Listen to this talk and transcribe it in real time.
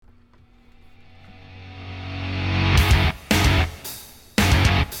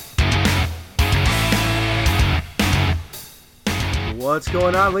What's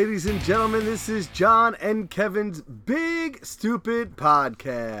going on, ladies and gentlemen? This is John and Kevin's Big Stupid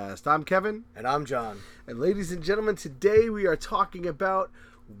Podcast. I'm Kevin. And I'm John. And ladies and gentlemen, today we are talking about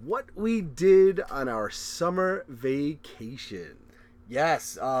what we did on our summer vacation.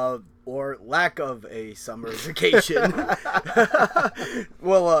 Yes, or lack of a summer vacation.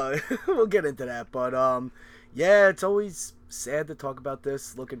 We'll get into that. But, yeah, it's always sad to talk about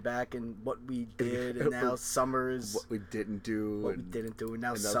this, looking back and what we did, and now summer's... What we didn't do. And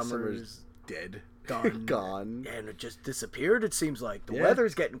now summer's dead. Done. Gone. And it just disappeared, it seems like. The Yeah.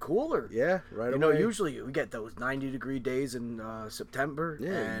 weather's getting cooler. Yeah, right You know, away. usually we get those 90-degree days in September,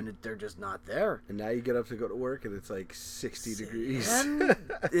 Yeah. and they're just not there. And now you get up to go to work and it's like 60 degrees. And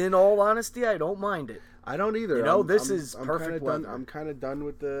in all honesty, I don't mind it. I don't either. You know, I'm is I'm perfect kinda weather. done. I'm kind of done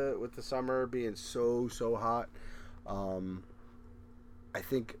with the summer being so hot. I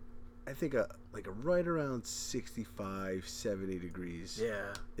think like a right around 65, 70 degrees.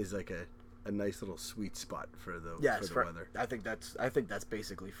 Yeah. Is like a nice little sweet spot for the weather. I think that's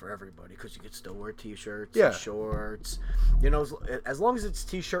basically for everybody, because you can still wear t-shirts, Yeah. and shorts. You know, as long as it's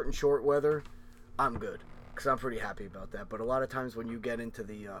t-shirt and short weather, I'm good, because I'm pretty happy about that. But a lot of times when you get into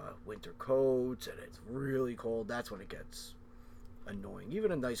the winter coats and it's really cold, that's when it gets annoying.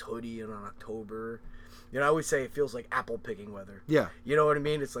 Even a nice hoodie in October. You know, I always say it feels like apple picking weather. Yeah. You know what I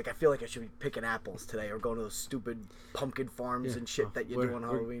mean? It's like I feel like I should be picking apples today, or going to those stupid pumpkin farms and shit that you do on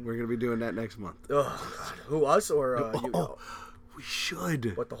Halloween. We're gonna be doing that next month. Oh, God. Who, us, or you? We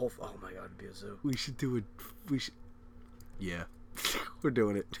should. What, the whole... Oh, my God, it'd be a zoo. We should do it. We should. Yeah, we're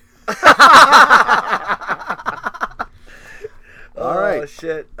doing it. All right. Oh,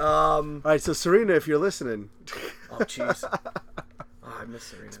 shit. All right. So Serena, if you're listening. Oh, jeez. Oh, I miss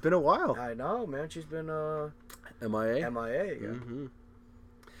Serena. It's been a while. I know, man. She's been MIA. MIA. Yeah. Mm-hmm.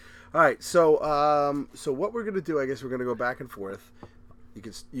 All right, so what we're gonna do? I guess we're gonna go back and forth.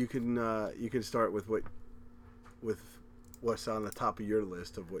 You can start with what's on the top of your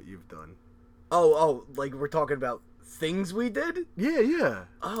list of what you've done. Oh, like we're talking about things we did? Yeah.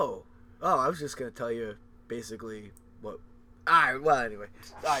 Oh, I was just gonna tell you basically what. All right. Well, anyway.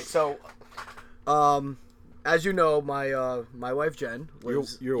 All right. So, as you know, my wife Jen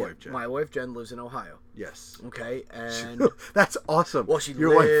lives. Your wife Jen. My wife Jen lives in Ohio. Yes. Okay, and that's awesome. Well, she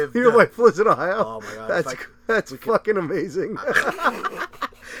your lived. Your wife lives in Ohio. Oh my God, that's fucking amazing.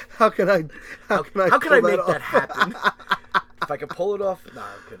 How can I make that happen? If I can pull it off, no,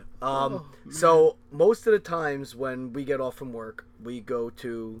 I'm kidding. So most of the times when we get off from work, we go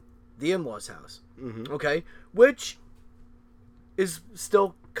to the in-laws' house. Mm-hmm. Okay, which is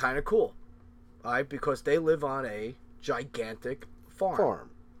still kind of cool, all right, because they live on a gigantic farm.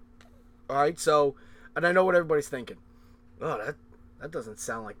 All right, so, and I know what everybody's thinking. Oh, that doesn't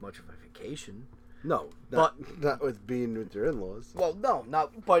sound like much of a vacation. No, not with being with your in-laws. Well, no,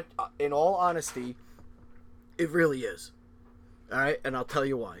 not. But in all honesty, it really is. All right, and I'll tell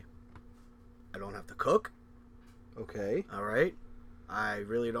you why. I don't have to cook. Okay. All right, I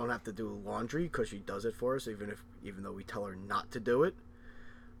really don't have to do laundry because she does it for us, even though we tell her not to do it.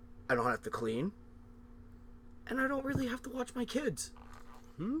 I don't have to clean, and I don't really have to watch my kids.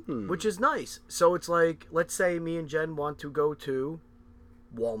 Which is nice. So it's like, let's say me and Jen want to go to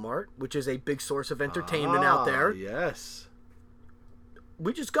Walmart, which is a big source of entertainment out there. Yes.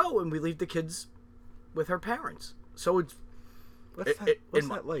 We just go and we leave the kids with her parents. So it's... What's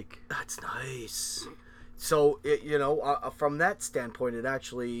that like? That's nice. So, from that standpoint, it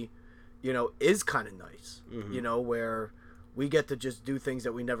actually, is kind of nice. Mm-hmm. Where we get to just do things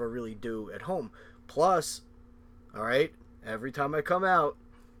that we never really do at home. Plus, all right, every time I come out,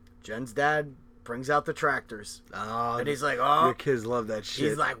 Jen's dad brings out the tractors. Oh, and he's like, your kids love that shit.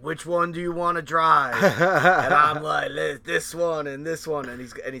 He's like, which one do you want to drive? And I'm like, this one and this one. And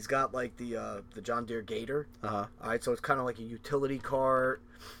he's got like the John Deere Gator. Uh-huh. All right, so it's kind of like a utility cart,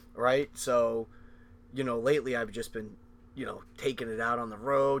 right? So, lately I've just been, taking it out on the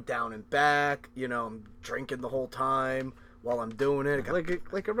road, down and back. I'm drinking the whole time while I'm doing it. Like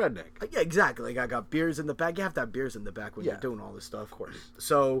a redneck. Yeah, exactly. Like I got beers in the back. You have to have beers in the back when you're doing all this stuff. Of course.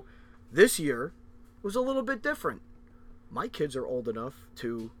 So this year was a little bit different. My kids are old enough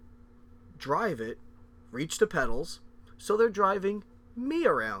to drive it, reach the pedals, so they're driving me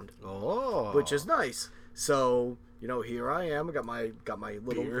around. Oh. Which is nice. So, here I am. I got my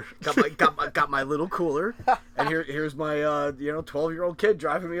little Beer. got my little cooler, and here's my 12-year-old kid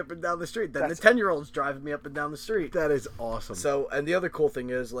driving me up and down the street. Then the 10-year-old's driving me up and down the street. That is awesome. So, and the other cool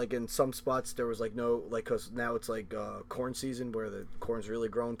thing is, like in some spots there was like because now it's like corn season where the corn's really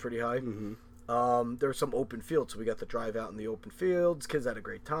growing pretty high. Mm-hmm. There's some open fields, so we got to drive out in the open fields. Kids had a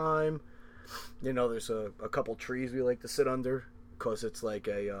great time. There's a couple trees we like to sit under. because it's like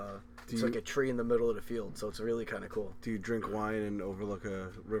you- like a tree in the middle of the field, so it's really kind of cool. Do you drink wine and overlook a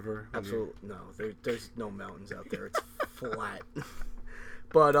river? Absolutely no. There's no mountains out there. It's flat.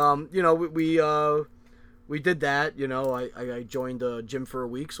 But we did that. I joined a gym for a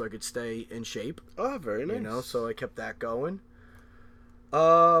week so I could stay in shape. Oh, very nice. So I kept that going.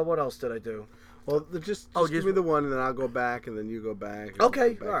 What else did I do? Well, just give me the one, and then I'll go back, and then you go back.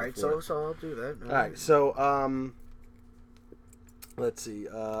 Okay, go back all right. and So forth. I'll do that. All right. So let's see.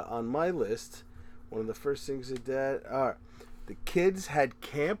 On my list, one of the first things they did, the kids had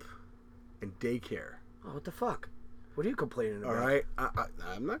camp and daycare. Oh, what the fuck? What are you complaining about? All right,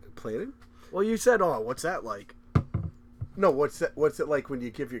 I'm not complaining. Well, you said, what's that like? No, what's it like when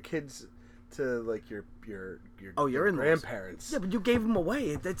you give your kids to like your you're in grandparents? Yeah, but you gave them away.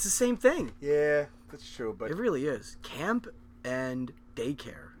 It's the same thing. Yeah, that's true. But It really is. Camp and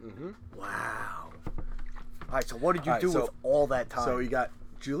daycare. Mhm. Wow. All right, so what did you All right, do so- with all that time? So you got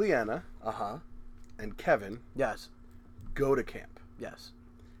Juliana Uh-huh. and Kevin Yes. go to camp. Yes.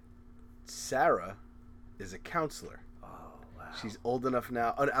 Sarah is a counselor. Oh, wow. She's old enough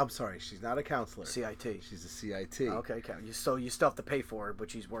now. Oh, I'm sorry, she's not a counselor. CIT. She's a CIT. Okay, so you still have to pay for it, but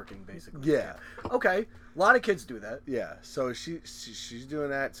she's working, basically. Yeah. Okay. A lot of kids do that. Yeah. So she's doing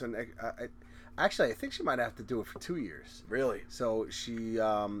that. So actually, I think she might have to do it for 2 years. Really? So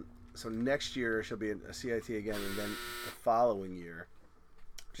so next year she'll be a CIT again, and then the following year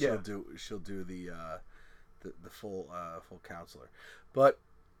she'll do the full counselor. But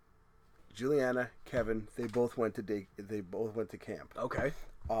Juliana, Kevin, they both went to camp. Okay.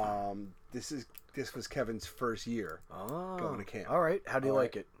 This was Kevin's first year Oh. going to camp. All right. How do you All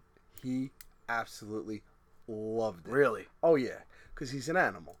like right. it? He absolutely loved it. Really? Oh yeah, because he's an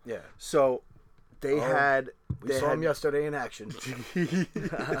animal. Yeah. So they had We saw him yesterday in action.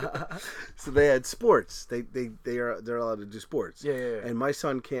 So they had sports. They're allowed to do sports. Yeah. And my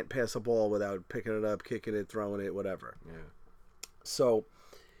son can't pass a ball without picking it up, kicking it, throwing it, whatever. Yeah. So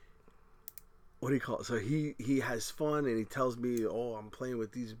what do you call it? So he has fun and he tells me, "Oh, I'm playing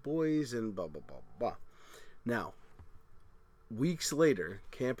with these boys and blah blah blah blah." Now, weeks later,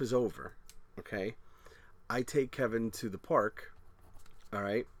 camp is over. Okay, I take Kevin to the park. All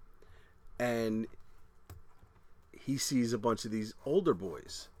right, and he sees a bunch of these older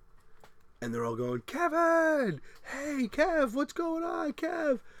boys, and they're all going, "Kevin, hey Kev, what's going on,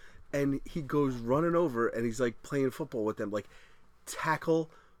 Kev?" And he goes running over and he's like playing football with them, like tackle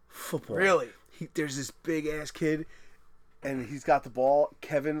football. Really? There's this big ass kid, and he's got the ball.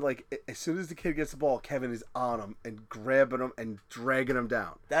 Kevin, like as soon as the kid gets the ball, Kevin is on him and grabbing him and dragging him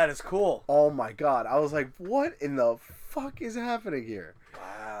down. That is cool. Oh my god! I was like, "What in the fuck is happening here?"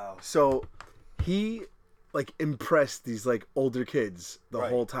 Wow. So he like impressed these like older kids the Right.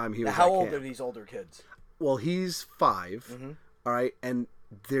 whole time he was. How at old camp. are these older kids? Well, he's 5. Mhm. All right, and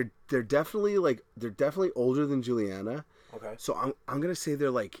they're definitely older than Juliana. Okay. So I'm gonna say they're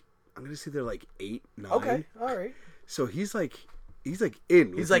like 8, 9. Okay. All right. So he's like in.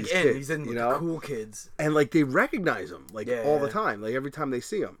 He's with like these in. kids, He's in with you the know? cool kids. And like they recognize him like Yeah. all the time, like every time they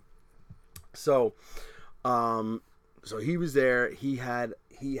see him. So, so he was there. He had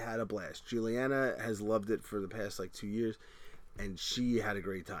a blast. Juliana has loved it for the past like 2 years, and she had a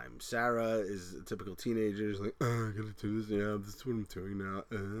great time. Sarah is a typical teenager. She's like, I gotta do this. Yeah, this is what I'm doing now.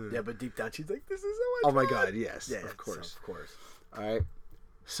 Yeah, but deep down she's like, "This is so Oh much my fun." god, yes, Yeah, of course. Of course. All right.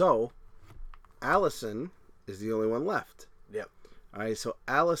 So, Allison is the only one left. Yep. All right. So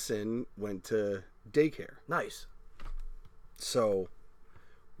Allison went to daycare. Nice. So,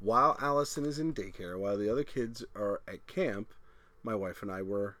 while Allison is in daycare, while the other kids are at camp, my wife and I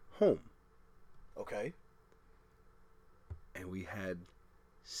were home, Okay. and we had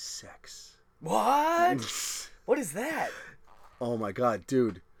sex. What? What is that? Oh my god,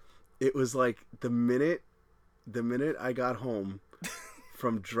 dude! It was like the minute I got home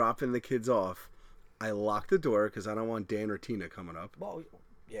from dropping the kids off, I locked the door because I don't want Dan or Tina coming up. Well,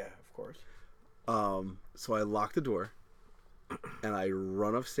 yeah, of course. So I lock the door, and I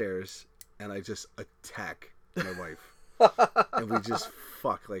run upstairs, and I just attack my wife, and we just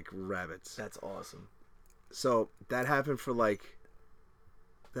fuck like rabbits. That's awesome. So that happened for like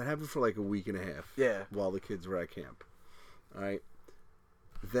a week and a half. Yeah. While the kids were at camp. All right.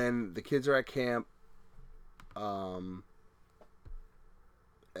 Then the kids are at camp,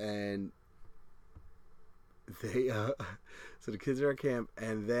 and they so the kids are at camp,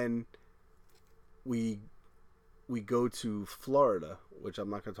 and then we go to Florida, which I'm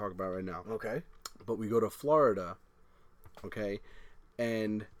not going to talk about right now. Okay. But we go to Florida, okay?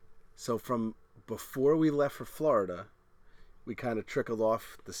 And so from before we left for Florida, we kind of trickled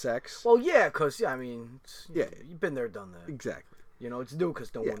off the sex. Well, yeah, because, I mean, Yeah. you've been there, done that. Exactly. You know, it's new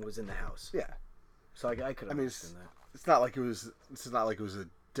because no Yeah. one was in the house. Yeah. So I could I mean, understand that. it's not like it was. It's not like it was a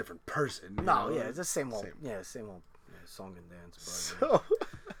different person. you No, know? yeah, it's the same old, Same. same old song and dance. So,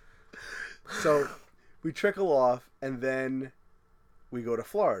 so we trickle off, and then we go to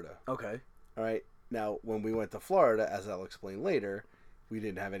Florida. Okay. All right. Now, when we went to Florida, as I'll explain later, we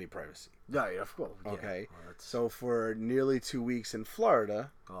didn't have any privacy. Yeah, of course. Yeah. Okay. Well, that's- So for nearly 2 weeks in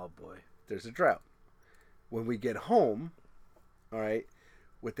Florida, oh boy. there's a drought. When we get home, all right,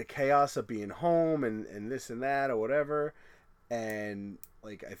 with the chaos of being home and this and that or whatever, and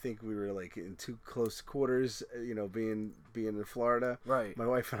like I think we were like in too close quarters, you know, being in Florida. Right. My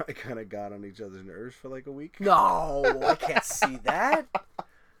wife and I kind of got on each other's nerves for like a week. No, I can't see that.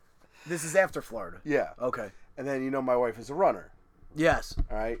 This is after Florida. Yeah. Okay. And then you know my wife is a runner. Yes.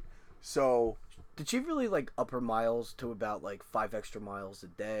 All right. So Did she really like up her miles to about like 5 extra miles a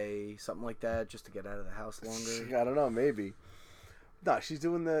day, something like that, just to get out of the house longer? I don't know, maybe. No, she's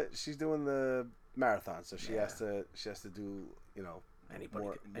doing the marathon, so she Yeah. has to do, you know, Anybody,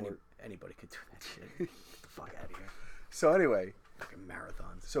 more- anybody could do that shit. Get the fuck out of here. So anyway, Fucking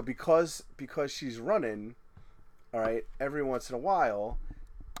marathons. so because she's running, all right, every once in a while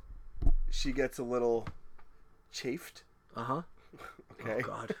she gets a little chafed, Uh huh. okay? Oh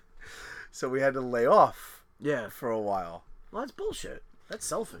God. So we had to lay off Yeah. for a while. Well, that's bullshit. That's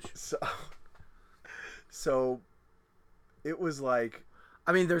selfish. So it was like,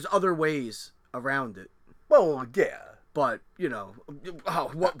 I mean, there's other ways around it, well, yeah. but you know,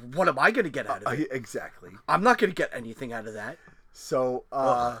 what am I gonna get out of it? Exactly. I'm not gonna get anything out of that. So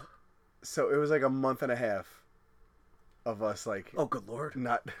so it was like a month and a half of us like Oh, good lord.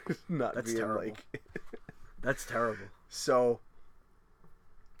 not That's being terrible. like That's terrible. so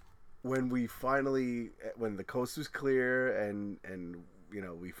when the coast was clear and you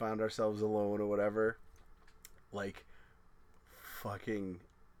know we found ourselves alone or whatever, like fucking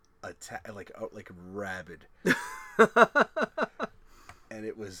attack like rabid, and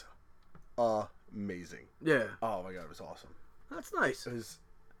it was amazing. Yeah. Oh my god, it was awesome. That's nice. It was,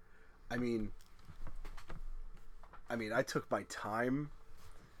 I mean I took my time.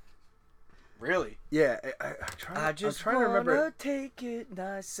 Really? Yeah, I'm I just trying to remember. take it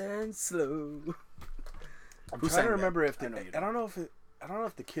nice and slow. I'm Who trying sang to that? remember if I know you I don't know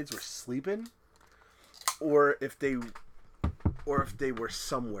if the kids were sleeping, or if they were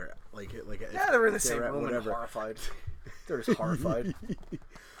somewhere like Yeah, they were in the if they same were at room and whatever. horrified. They're just horrified.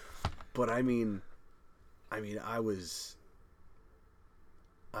 But I mean, I was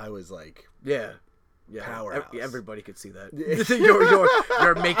like, Yeah. Yeah. Powerhouse. Everybody could see that. Yeah.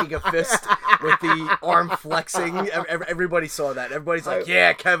 You're making a fist with the arm flexing. Everybody saw that. Everybody's like,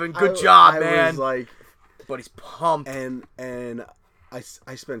 "Yeah, Kevin, good job, I man." was like, Everybody's pumped. and I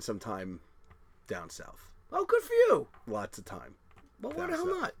spent some time down south, Oh, good for you. lots of time. Well, why down the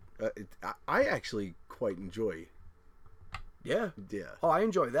hell south. not? I actually quite enjoy. Yeah. Yeah. Oh, I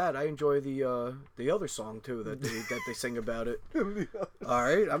enjoy that. I enjoy the other song too that they sing about it. All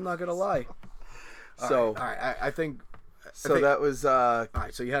right, I'm not gonna lie. So all right, I think. so that was All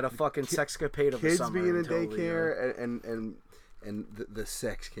right, so you had a fucking sexcapade of the kids summer being in until the, daycare and the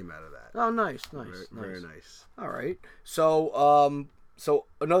sex came out of that. Oh, nice. Very nice. All right. So, so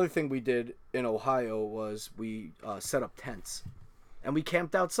another thing we did in Ohio was we set up tents, and we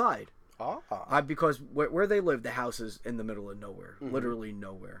camped outside. Because where they live, the house is in the middle of nowhere, literally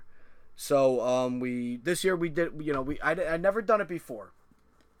nowhere. So, this year we did. You know, I'd never done it before,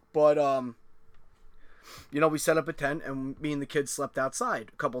 but we set up a tent and me and the kids slept outside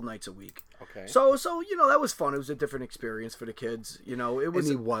a couple nights a week. Okay. So that was fun. It was a different experience for the kids. It was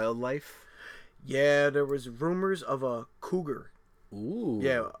Any wildlife? Yeah, there was rumors of a cougar. Ooh.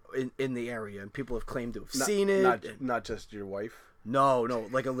 Yeah, in the area, and people have claimed to have seen it. Not just your wife. No,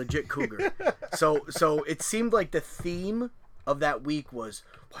 like a legit cougar. so it seemed like the theme of that week was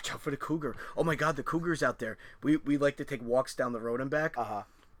watch out for the cougar. Oh my God, the cougar's out there. We like to take walks down the road and back.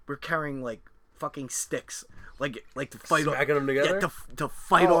 We're carrying like fucking sticks, like to fight off. Smacking them together? Yeah, to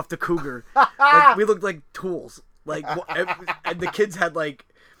fight off the cougar. Like we looked like tools. Like and the kids had like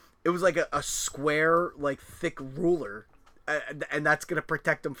it was like a square like thick ruler. And that's gonna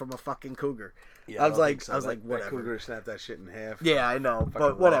protect them from a fucking cougar. Yeah, I was like, that whatever. cougar snapped that shit in half. Yeah, I know, Fucking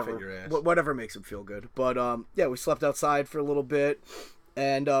but laugh at your whatever. ass. Whatever makes them feel good. But yeah, we slept outside for a little bit,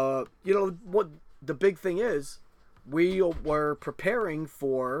 and what the big thing is, we were preparing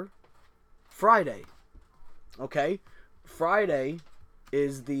for Friday. Okay, Friday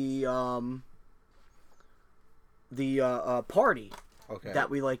is the party that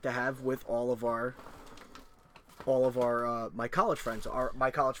we like to have with all of our my college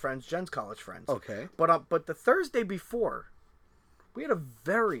friends, Jen's college friends. Okay. But the Thursday before, we had a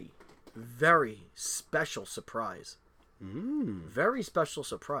very, very special surprise. Very special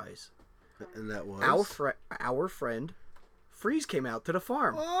surprise. And that was Our friend Freeze came out to the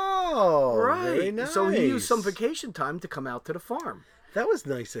farm. Oh, Right. very nice. So he used some vacation time to come out to the farm. That was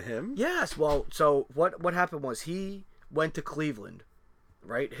nice of him. Yes. Well, so what happened was he went to Cleveland,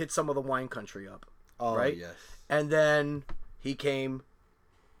 right? Hit some of the wine country up. Oh, right? yes. And then he came,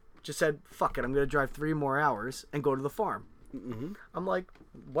 just said, fuck it, I'm going to drive 3 more hours and go to the farm. Mm-hmm. I'm like,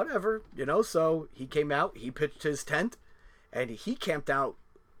 whatever, so he came out, he pitched his tent, and he camped out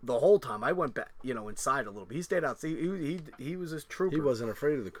the whole time. I went back, inside a little bit. He stayed out. He was a trooper. He wasn't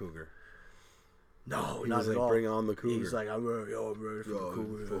afraid of the cougar. No, He not was at like, all. bring on the cougar. He's like, I'm ready for the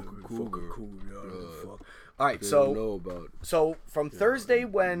cougar. fucking Fucking cougar. fuck. All right, They so don't know about so from Thursday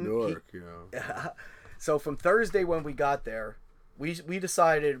when Newark, so from Thursday when we got there, we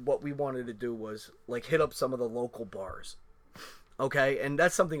decided what we wanted to do was like hit up some of the local bars. Okay, and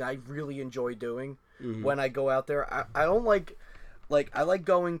that's something I really enjoy doing when I go out there. I don't like I like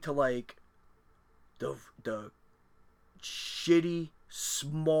going to like the shitty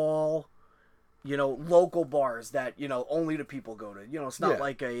small local bars that only the people go to. It's not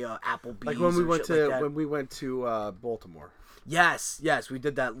like a Applebee's. Like when we or went shit to like that. when we went to Baltimore. Yes, we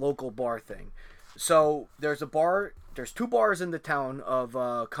did that local bar thing. So there's 2 bars in the town of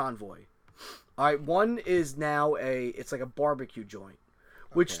Convoy. All right, one is now it's like a barbecue joint,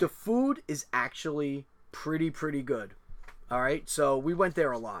 which the food is actually pretty good. All right, so we went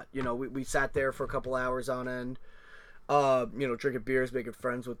there a lot. We sat there for a couple hours on end. Drinking beers, making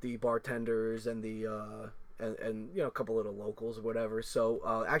friends with the bartenders and the and a couple of the locals or whatever.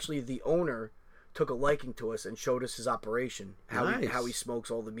 So actually, the owner took a liking to us and showed us his operation, how he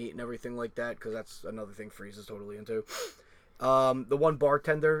smokes all the meat and everything like that, because that's another thing Freeze is totally into. The one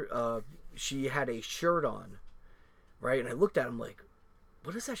bartender, she had a shirt on, right? And I looked at him like,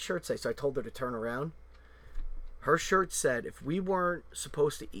 what does that shirt say? So I told her to turn around. Her shirt said, if we weren't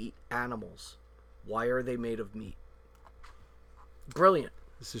supposed to eat animals, why are they made of meat? Brilliant.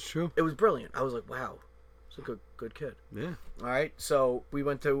 This is true. It was brilliant. I was like, wow, it's a good kid. Yeah. All right, so we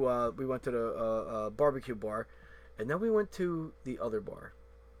went to the barbecue bar, and then we went to the other bar.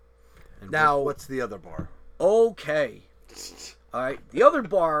 And now, what's the other bar? Okay. All right, the other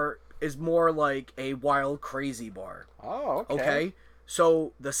bar is more like a wild, crazy bar. Oh, okay. Okay,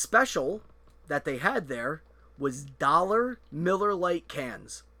 so the special that they had there was $1 Miller Lite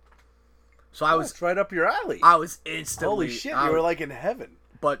cans. So I was it's right up your alley. I was instantly. Holy shit! You were like in heaven.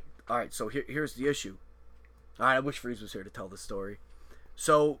 But all right, so here's the issue. All right, I wish Freeze was here to tell the story.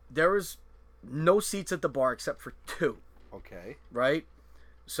 So there was no seats at the bar except for 2. Okay. Right.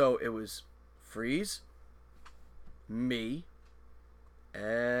 So it was Freeze, me,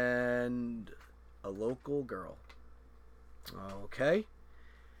 and a local girl. Okay.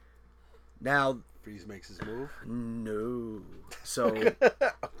 Now. Freeze makes his move. No. So.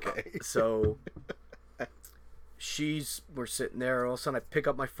 Okay. So. We're sitting there. All of a sudden, I pick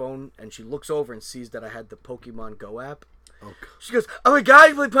up my phone, and she looks over and sees that I had the Pokemon Go app. Oh, God. She goes, "Oh my God,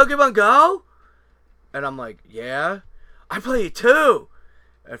 you play Pokemon Go?" And I'm like, "Yeah, I play it too."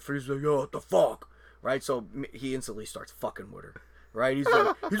 And Freeze like, "Yo, what the fuck?" Right? So he instantly starts fucking with her. Right? He's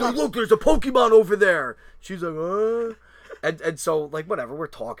like, "Look, there's a Pokemon over there." She's like, and so like whatever, we're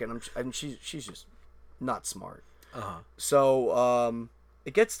talking. And she's just not smart. So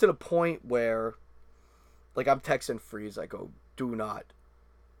it gets to the point where, like, I'm texting Freeze. I go, "Do not."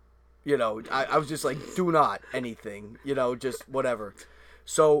 I was just like, "Do not anything." Just whatever.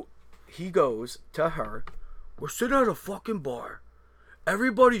 So he goes to her. "We're sitting at a fucking bar.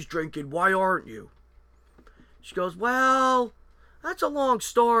 Everybody's drinking. Why aren't you?" She goes, "Well, that's a long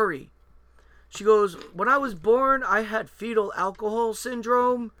story." She goes, "When I was born, I had fetal alcohol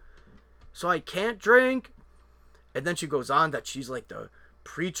syndrome, so I can't drink." And then she goes on that she's like the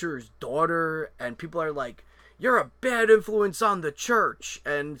preacher's daughter, and people are like, "You're a bad influence on the church,"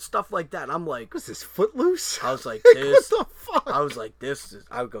 and stuff like that. And I'm like, "Was this Footloose?" I was like, "This." What the fuck? I was like, "This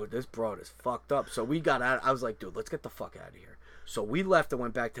broad is fucked up." So we got out. I was like, "Dude, let's get the fuck out of here." So we left and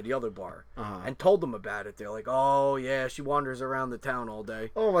went back to the other bar and told them about it. They're like, "Oh yeah, she wanders around the town all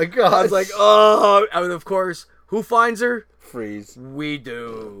day." Oh my God! I was like, "Oh," and of course, who finds her? Freeze. We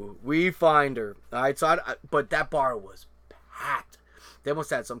do. We find her. All right. So, but that bar was packed. They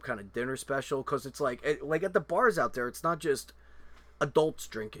must have had some kind of dinner special, because it's like at the bars out there, it's not just adults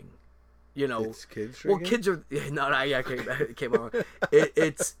drinking. It's kids drinking? Well, kids are it came on.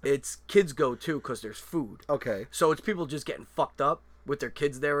 It's kids go too, because there's food. Okay. So it's people just getting fucked up with their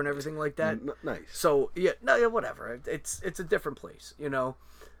kids there and everything like that. Nice. So whatever. It's a different place.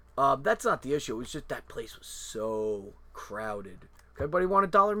 That's not the issue. It's just that place was so crowded, Everybody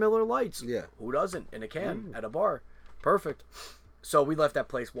wanted Dollar Miller Lights. Yeah. Who doesn't? In a can at a bar. Perfect. So we left that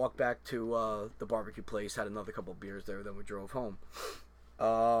place, walked back to the barbecue place, had another couple beers there, then we drove home.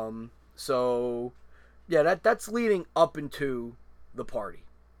 So yeah, that's leading up into the party.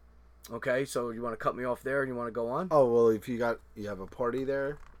 Okay, so you want to cut me off there and you want to go on? Oh, well, if you have a party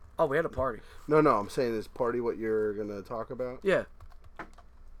there. Oh, we had a party. No, I'm saying this party what you're going to talk about. Yeah.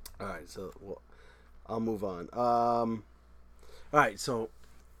 All right, so I'll move on. All right, so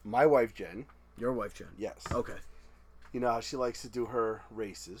my wife Jen. Your wife Jen. Yes. Okay. You know how she likes to do her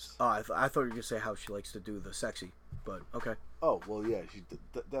races. Oh, I thought you were going to say how she likes to do the sexy, but okay. Oh, well, yeah, she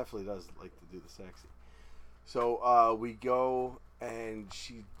definitely does like to do the sexy. So we go and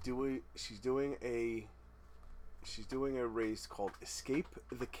she's doing a race called Escape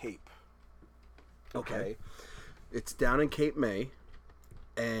the Cape. Okay. It's down in Cape May,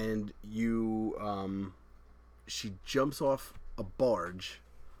 and she jumps off a barge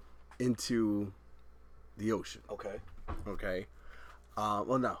into the ocean. Okay. Okay.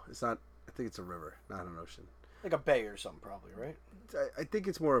 Well, no, it's not. I think it's a river, not an ocean. Like a bay or something, probably, right? I think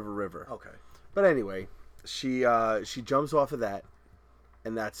it's more of a river. Okay. But anyway, she jumps off of that,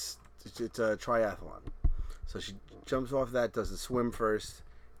 and it's a triathlon. So she jumps off of that, does the swim first,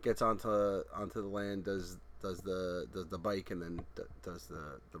 gets onto the land, does the bike, and then does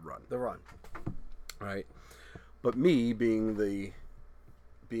the run. The run. Right. But me being the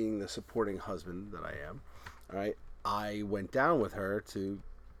supporting husband that I am, all right, I went down with her to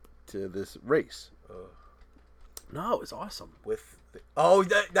this race. No, it was awesome.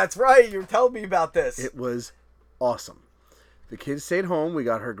 That's right. You were telling me about this. It was awesome. The kids stayed home. We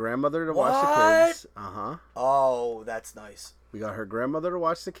got her grandmother to watch the kids. Uh-huh. Oh, that's nice. We got her grandmother to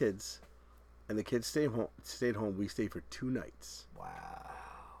watch the kids, and the kids stayed home. We stayed for 2 nights. Wow.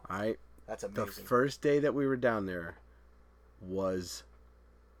 All right. That's amazing. The first day that we were down there was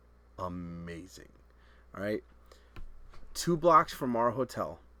amazing. All right. 2 blocks from our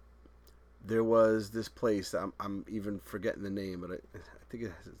hotel, there was this place. I'm even forgetting the name, but I think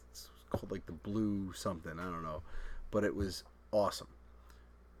it's called like the Blue something. I don't know, but it was awesome.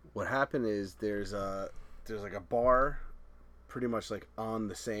 What happened is there's like a bar, pretty much like on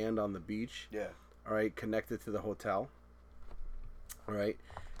the sand on the beach. Yeah. All right, connected to the hotel. All right,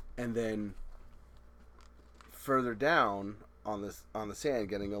 and then further down on the sand,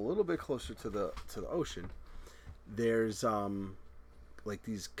 getting a little bit closer to the ocean, there's like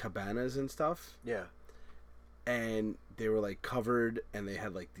these cabanas and stuff. Yeah. And they were like covered, and they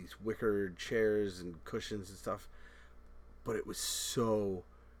had like these wicker chairs and cushions and stuff. But it was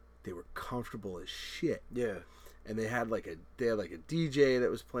they were comfortable as shit. Yeah. And they had like a DJ that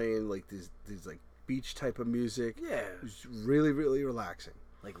was playing like these like beach type of music. Yeah. It was really, really relaxing.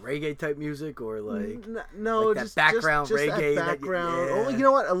 Like reggae type music, or like no, like that background just reggae. That background. Yeah. Oh, you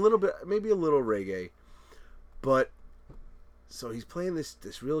know what? A little bit, maybe a little reggae. But so he's playing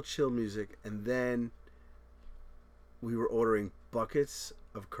this real chill music, and then we were ordering buckets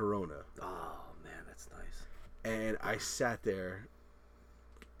of Corona. Oh man, that's nice. And I sat there,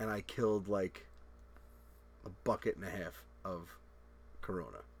 and I killed like a bucket and a half of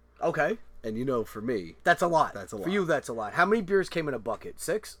Corona. Okay. And you know, for me, that's a lot. That's a lot. For you, that's a lot. How many beers came in a bucket?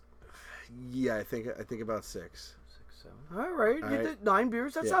 6? Yeah, I think about 6. 6, 7. All right. You did 9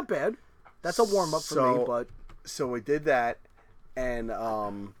 beers. That's not bad. That's a warm up for me, but so we did that, and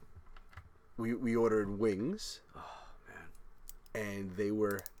we ordered wings. Oh man. And they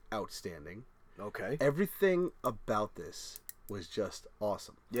were outstanding. Okay. Everything about this was just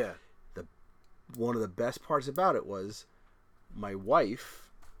awesome. Yeah. One of the best parts about it was my wife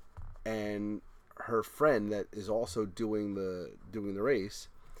and her friend that is also doing the race.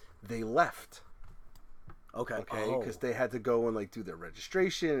 They left. Okay. Because they had to go and like do their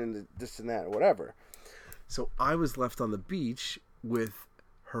registration and this and that or whatever. So I was left on the beach with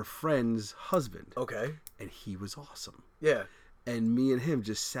her friend's husband. Okay. And he was awesome. Yeah. And me and him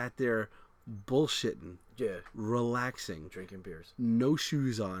just sat there bullshitting. Yeah. Relaxing. Drinking beers. No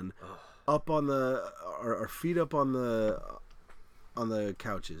shoes on. Up on our feet up on the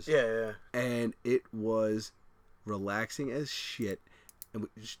couches. Yeah. And it was relaxing as shit. And we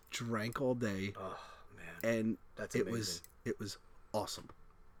just drank all day. Oh man. And that's amazing. It was awesome.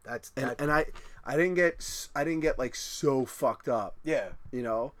 That's and I didn't get like so fucked up. Yeah. You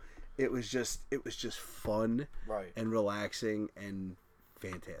know? It was just fun, right, and relaxing and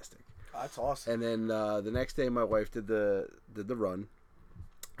fantastic. That's awesome. And then the next day, my wife did the run,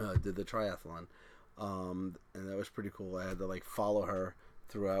 did the triathlon, and that was pretty cool. I had to like follow her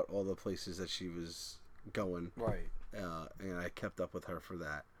throughout all the places that she was going, right, and I kept up with her for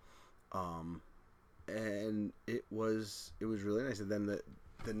that. and it was really nice. And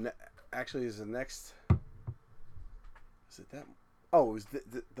then actually is the next. Is it that? Oh, it was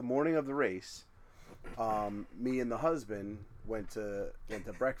the morning of the race. Me and the husband went to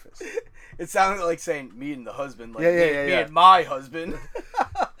breakfast. It sounded like saying me and the husband, like Yeah, me and my husband.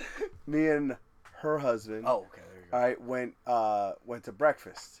 Me and her husband. Oh, okay, there you go. All right, went to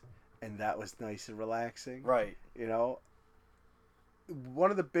breakfast, and that was nice and relaxing. Right. You know,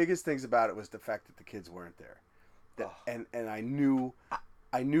 one of the biggest things about it was the fact that the kids weren't there, and I knew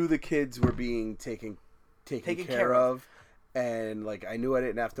the kids were being taken care of, and like I knew I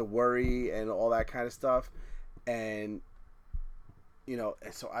didn't have to worry and all that kind of stuff, and you know,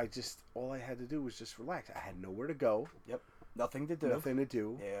 and so all I had to do was just relax. I had nowhere to go. Yep. Nothing to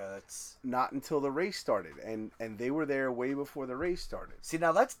do. Yeah, that's not until the race started, and they were there way before the race started. See,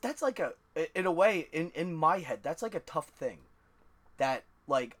 now that's like in a way in my head that's like a tough thing, that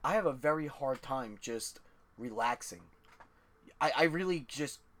like I have a very hard time just relaxing. I really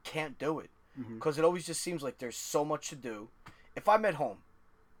just can't do it because it always just seems like there's so much to do. If I'm at home,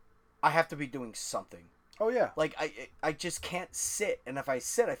 I have to be doing something. Oh yeah. Like I just can't sit, and if I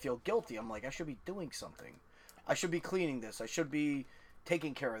sit, I feel guilty. I'm like I should be doing something. I should be cleaning this. I should be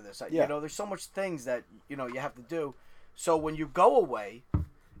taking care of this. You know, there's so much things that, you know, you have to do. So when you go away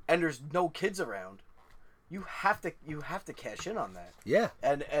and there's no kids around, you have to cash in on that. Yeah.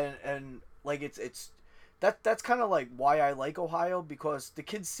 And like that's kind of like why I like Ohio, because the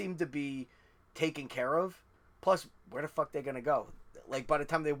kids seem to be taken care of. Plus, where the fuck they gonna go? Like by the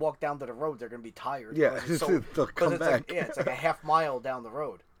time they walk down to the road, they're gonna be tired. Yeah, they'll come back. It's like a half mile down the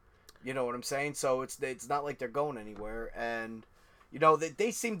road. You know what I'm saying? So it's not like they're going anywhere, and you know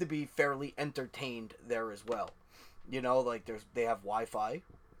they seem to be fairly entertained there as well. You know, like they have Wi-Fi,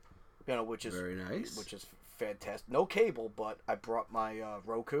 you know, which is very nice, which is fantastic. No cable, but I brought my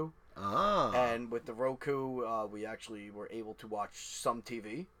Roku. And with the Roku, we actually were able to watch some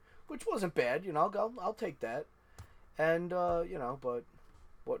TV, which wasn't bad. You know, I'll take that. And you know, but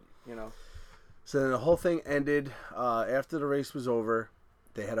what you know. So then the whole thing ended after the race was over.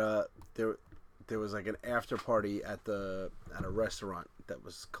 They had there was like an after party at a restaurant that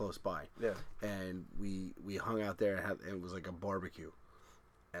was close by. Yeah. And we hung out there and it was like a barbecue,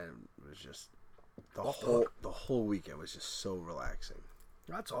 and it was just the whole weekend was just so relaxing.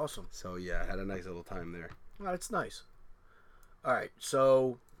 That's awesome. So yeah, I had a nice little time there. Well, that's nice. All right,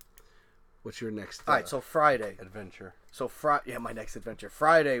 so what's your next? All right, so Friday adventure. So yeah, my next adventure.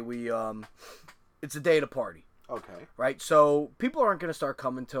 Friday we it's a day to party. Okay. Right, so people aren't going to start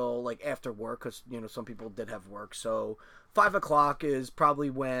coming till like after work, because you know some people did have work. So 5 o'clock is probably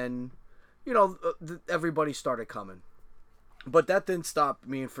when, you know, everybody started coming. But that didn't stop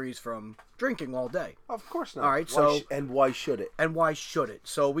me and Freeze from drinking all day. Of course not. All right, why should it? And why should it?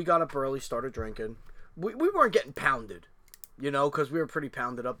 So we got up early, started drinking. We weren't getting pounded, you know, because we were pretty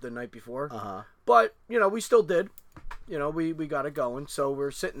pounded up the night before. But you know, we still did. You know, we got it going. So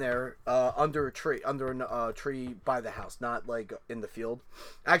we're sitting there under a tree by the house, not like in the field.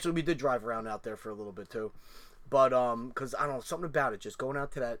 Actually, we did drive around out there for a little bit too. But because I don't know, something about it, just going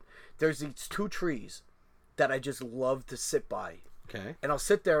out to that. There's these two trees that I just love to sit by. Okay. And I'll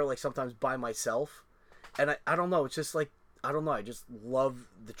sit there like sometimes by myself, and I don't know. It's just like I don't know. I just love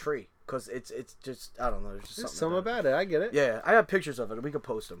the tree. Because it's just, I don't know. There's just something about it. I get it. Yeah, I have pictures of it. We could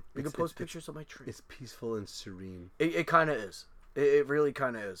post them. We can post pictures of my tree. It's peaceful and serene. It kind of is. It really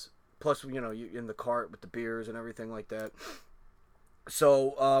kind of is. Plus, you know, you in the cart with the beers and everything like that.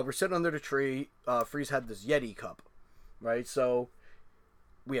 So, we're sitting under the tree. Freeze had this Yeti cup, right? So,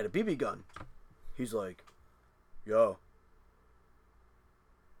 we had a BB gun. He's like, yo,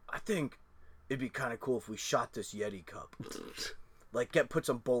 I think it'd be kind of cool if we shot this Yeti cup. Like, put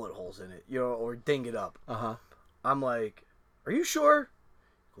some bullet holes in it, you know, or ding it up. I'm like, are you sure?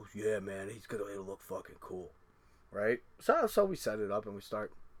 He goes, yeah, man, it'll look fucking cool. Right? So we set it up and we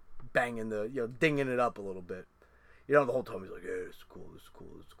start banging dinging it up a little bit. You know, the whole time he's like, yeah, this is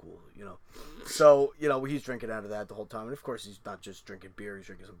cool, you know. So, you know, he's drinking out of that the whole time. And of course, he's not just drinking beer, he's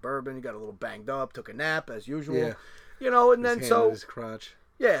drinking some bourbon. He got a little banged up, took a nap as usual. Yeah. You know, and his then hand so. on his crotch.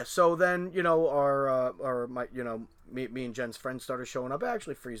 Yeah, so then, you know, me and Jen's friends started showing up.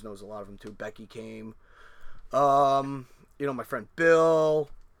 Actually, Freeze knows a lot of them too. Becky came. You know, my friend Bill.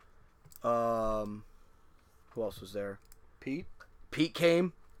 Who else was there? Pete. Pete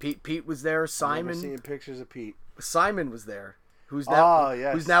came. Pete was there. Simon. I'm seeing pictures of Pete. Simon was there. Who's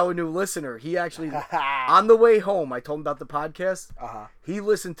now a new listener. He actually on the way home, I told him about the podcast. He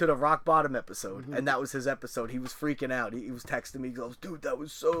listened to the Rock Bottom episode, and that was his episode. He was freaking out. He was texting me. He goes, "Dude, that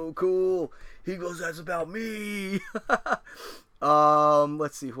was so cool." He goes, "That's about me."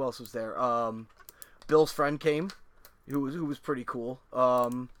 Let's see who else was there. Bill's friend came, who was pretty cool.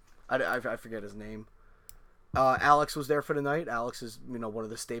 I forget his name. Alex was there for the night. Alex is one of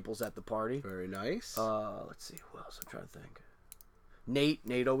the staples at the party. Very nice. Let's see who else I'm trying to think.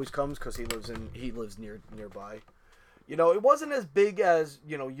 Nate always comes because he lives nearby. It wasn't as big as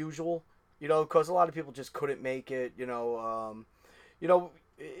usual. Because a lot of people just couldn't make it. It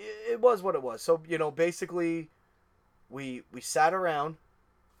was what it was. So basically, we sat around,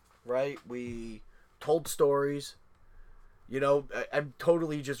 right? We told stories. I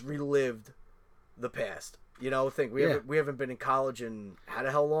totally just relived the past. Think we haven't been in college in how the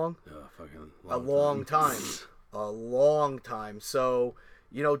hell long? A long time. A long time. So,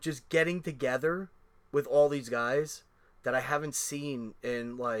 just getting together with all these guys that I haven't seen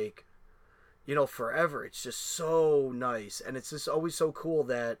in forever. It's just so nice. And it's just always so cool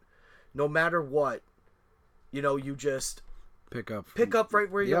that no matter what, you just pick up right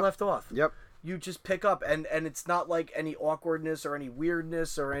where you left off. Yep. You just pick up and it's not like any awkwardness or any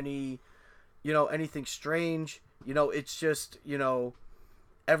weirdness or any anything strange. It's just,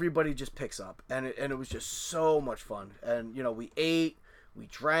 everybody just picks up, and it was just so much fun. And we ate, we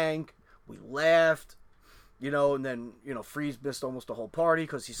drank, we laughed, and then Freeze missed almost the whole party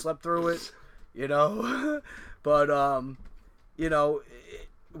because he slept through it, but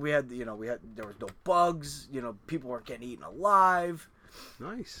we had there was no bugs, people weren't getting eaten alive.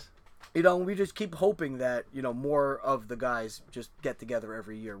 Nice. We just keep hoping that more of the guys just get together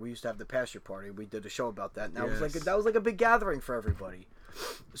every year. We used to have the pasture party. We did a show about that, and that was like a big gathering for everybody.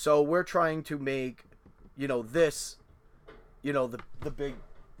 So we're trying to make, this, the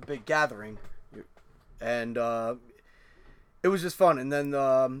big gathering, and it was just fun. And then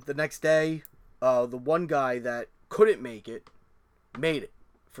the next day, the one guy that couldn't make it made it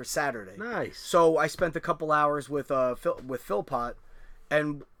for Saturday. Nice. So I spent a couple hours with Philpott,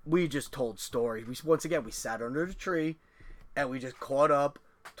 and we just told stories. We sat under the tree, and we just caught up,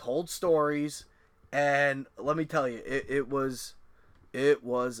 told stories, and let me tell you, it was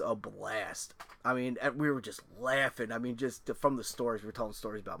a blast. I mean, we were just laughing. I mean, just from the stories, we were telling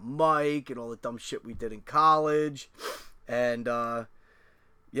stories about Mike and all the dumb shit we did in college, and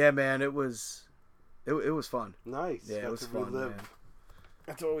yeah, man, it was fun. Nice. Yeah, it was fun, man.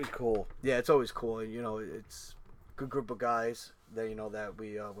 That's always cool. Yeah, it's always cool. It's a good group of guys that that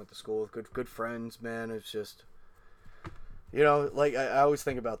we went to school with, good friends, man. It's just like I always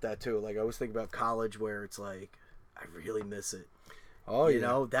think about that too. Like I always think about college, where it's like I really miss it. Oh,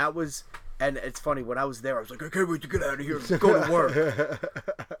 yeah. That was, and it's funny, when I was there, I was like, I can't wait to get out of here and go to work.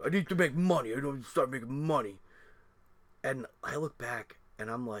 I need to make money. I don't start making money. And I look back and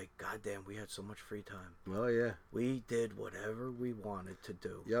I'm like, God damn, we had so much free time. Oh yeah. We did whatever we wanted to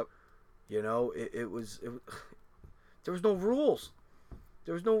do. Yep. It was there was no rules.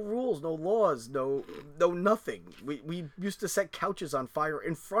 There was no rules, no laws, no nothing. We used to set couches on fire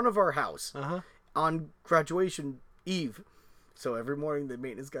in front of our house on graduation eve. So every morning the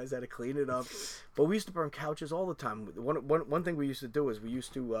maintenance guys had to clean it up. But we used to burn couches all the time. One thing we used to do is we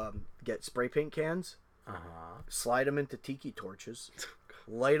used to get spray paint cans, slide them into tiki torches,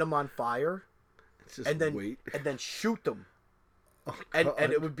 light them on fire, and then shoot them. Oh,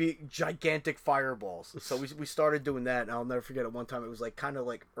 and it would be gigantic fireballs. So we started doing that, and I'll never forget it. One time it was kind of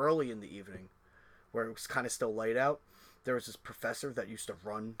early in the evening, where it was kind of still light out. There was this professor that used to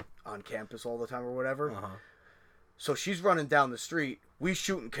run on campus all the time or whatever. So she's running down the street. We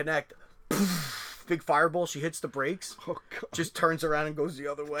shoot and connect. Big fireball. She hits the brakes. Oh, God. Just turns around and goes the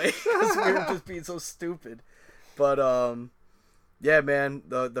other way. Because we were just being so stupid. But yeah, man.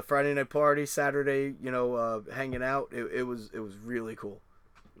 The Friday night party, Saturday, hanging out. It was really cool.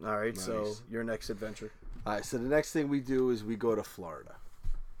 All right. Nice. So your next adventure. All right. So the next thing we do is we go to Florida.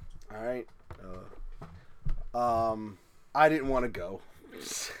 All right. I didn't want to go.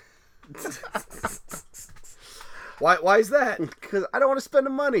 Why is that? Because I don't want to spend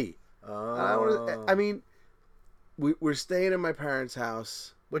the money. I mean, we're staying in my parents'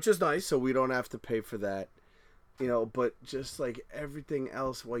 house, which is nice, so we don't have to pay for that. But just like everything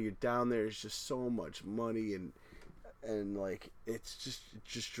else while you're down there is just so much money, and like it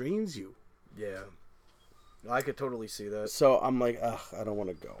just drains you. Yeah, I could totally see that. So I'm like, ugh, I don't want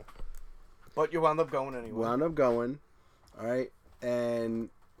to go. But you wound up going anyway. Wound up going, all right, and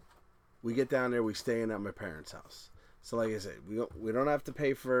we get down there. We stay in at my parents' house. So like I said, we don't have to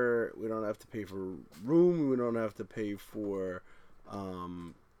pay for room. We don't have to pay for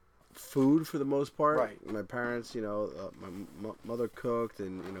food for the most part. Right. My parents, my mother cooked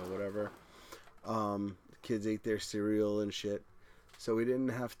and whatever. The kids ate their cereal and shit. So we didn't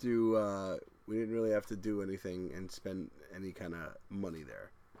have to. We didn't really have to do anything and spend any kind of money there.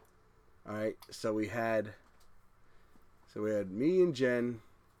 All right, so we had me and Jen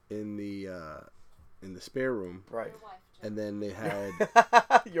in the spare room, Right. and then they had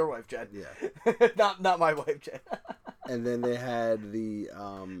Your wife, Jen. yeah, not my wife, Jen. and then they had the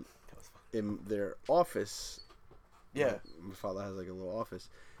in their office. Yeah. My father has like a little office.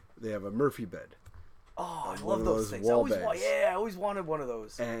 They have a Murphy bed. Oh, I one love of those those things. wall I always wanted one of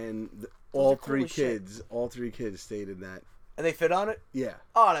those. And are cool as shit. all three kids stayed in that. And they fit on it? Yeah.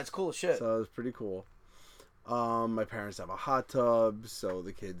 Oh, that's cool as shit. So it was pretty cool. My parents have a hot tub, so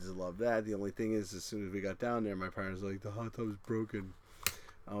the kids love that. The only thing is, as soon as we got down there, my parents were like, the hot tub's broken.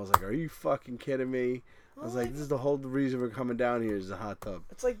 I was like, are you fucking kidding me? I was like, this is the whole reason we're coming down here is the hot tub.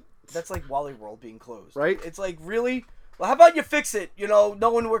 That's like Wally World being closed. Right? It's like, really? Well, how about you fix it,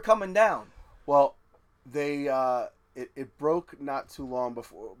 knowing we're coming down? Well, they it broke not too long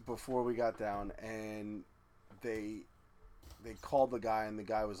before we got down, and they called the guy, and the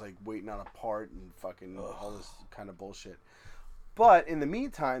guy was like waiting on a part and fucking all this kind of bullshit. But in the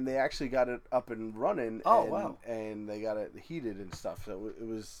meantime, they actually got it up and running. Oh, and, wow! And they got it heated and stuff.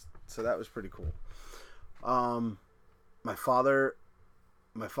 So that was pretty cool. My father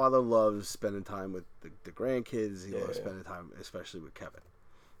loves spending time with the grandkids. He loves spending time, especially with Kevin.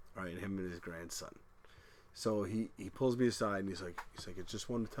 Right, him and his grandson. So he pulls me aside and he's like, I just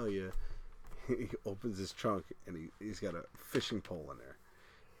want to tell you. He opens his trunk and he's got a fishing pole in there.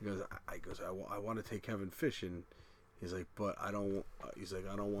 He goes, I want to take Kevin fishing. He's like, but I don't. He's like,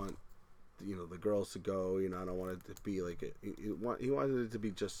 I don't want, the girls to go. I don't want it to be like he wanted it to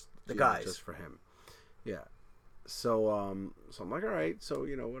be just the guys, just for him. Yeah. So I'm like, all right. So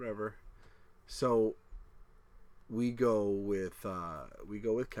whatever. So we go with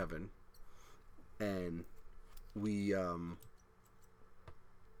Kevin, and we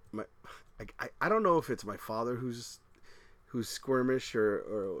I don't know if it's my father who's squirmish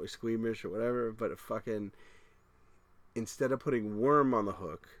or squeamish or whatever, but fucking instead of putting worm on the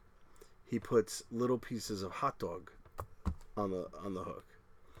hook, he puts little pieces of hot dog on the hook.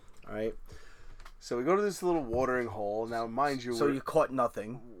 All right. So we go to this little watering hole. Now, mind you, so you caught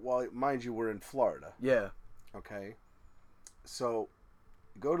nothing. Well, mind you, we're in Florida. Yeah. Okay. So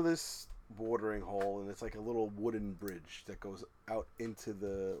you go to this watering hole, and it's like a little wooden bridge that goes out into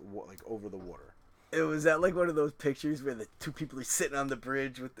over the water. It was that like one of those pictures where the two people are sitting on the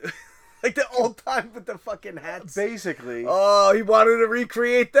bridge with the like the old time with the fucking hats. Basically. Oh, he wanted to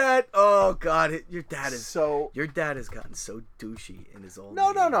recreate that. Oh God, your dad has gotten so douchey in his old.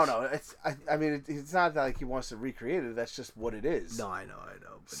 No. I mean, it's not like he wants to recreate it. That's just what it is. No, I know.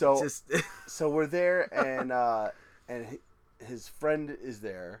 So so we're there, and his friend is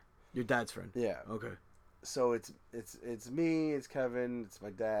there. Your dad's friend. Yeah. Okay. So it's me, it's Kevin, it's my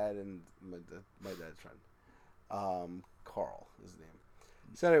dad, and my dad's friend. Carl is his name.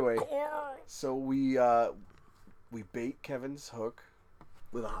 So anyway, so we bait Kevin's hook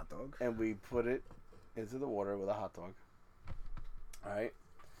with a hot dog, and we put it into the water with a hot dog. All right,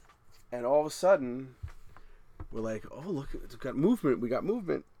 and all of a sudden, we're like, "Oh, look, we got movement! We got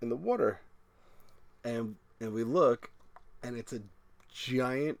movement in the water!" And we look, and it's a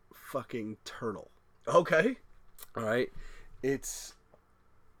giant fucking turtle. Okay. All right. It's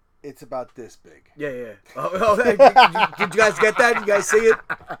about this big. Yeah. Oh, did you guys get that? Did you guys see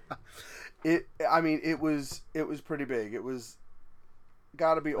it? It was pretty big. It was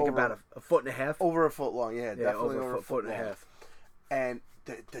got to be like over about a foot and a half. Over a foot long. Yeah, definitely over a foot and a half. And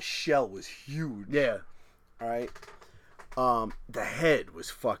the shell was huge. Yeah. All right. The head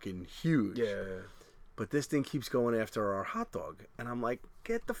was fucking huge. Yeah. But this thing keeps going after our hot dog, and I'm like,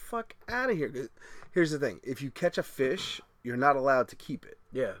 get the fuck out of here. Here's the thing: if you catch a fish, you're not allowed to keep it.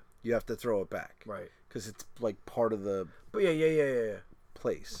 Yeah. You have to throw it back. Right. Because it's like part of the. But yeah.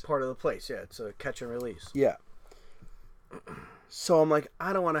 Place. Part of the place. Yeah, it's a catch and release. Yeah. So I'm like,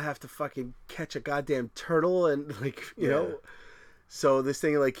 I don't want to have to fucking catch a goddamn turtle and you know. So this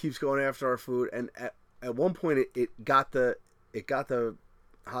thing like keeps going after our food, and at one point it got the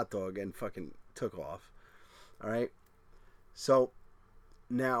hot dog and fucking took off. All right. So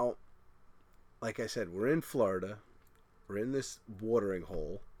now, like I said, we're in Florida. We're in this watering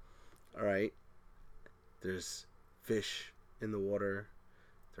hole. All right. There's fish in the water.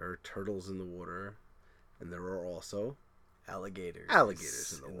 There are turtles in the water. And there are also alligators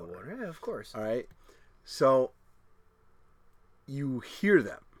in the water. Yeah, of course. All right. So you hear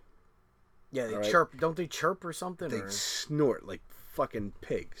them. Yeah, they chirp. Don't they chirp or something? They snort like fucking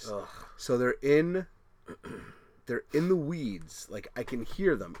pigs. Ugh. So they're in the weeds. Like I can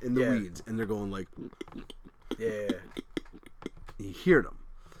hear them in the weeds, and they're going like, yeah. You hear them,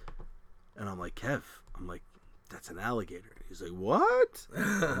 and I'm like, Kev. I'm like, that's an alligator. He's like, what?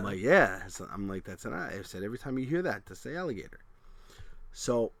 I'm like, yeah. So I'm like, that's an alligator. I said, every time you hear that, just say alligator.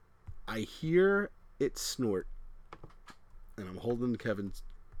 So I hear it snort, and I'm holding Kevin's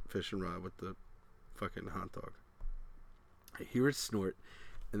fishing rod with the fucking hot dog. I hear it snort,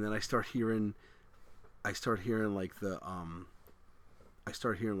 and then I start hearing like the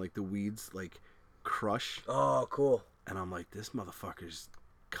weeds like crush. Oh, cool. And I'm like, this motherfucker's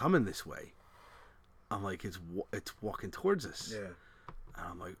coming this way. I'm like, it's walking towards us. Yeah. And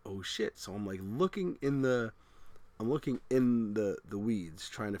I'm like, oh shit. So I'm like looking in the weeds,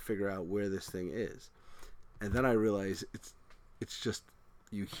 trying to figure out where this thing is. And then I realize it's just,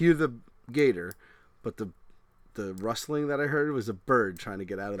 you hear the gator, but the rustling that I heard was a bird trying to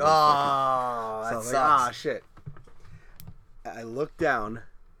get out of the Oh, fucking... that So sucks. I was like, shit. I look down,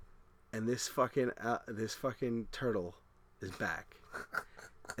 and this fucking turtle is back.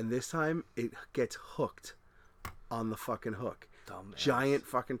 And this time, it gets hooked on the fucking hook. Dumbass. Giant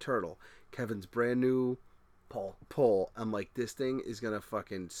fucking turtle. Kevin's brand new pole. I'm like, this thing is gonna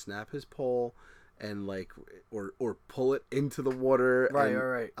fucking snap his pole and like, or pull it into the water. Right, and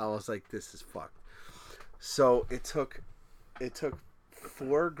right. I was like, this is fucked. So it took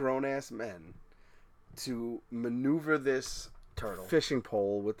 4 grown ass men to maneuver this Turtle. fishing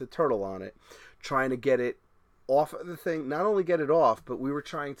pole with the turtle on it, trying to get it off of the thing. Not only get it off, but we were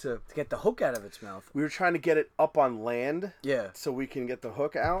trying to get the hook out of its mouth. We were trying to get it up on land. Yeah. So we can get the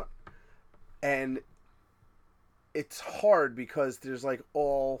hook out. And it's hard because there's like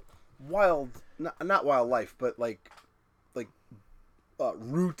all wild, not wildlife, but like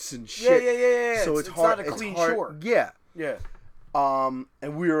roots and shit. Yeah. So it's hard. not a clean hard. shore. Yeah. Yeah.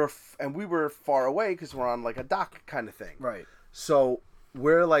 And we were far away because we're on like a dock kind of thing. Right. So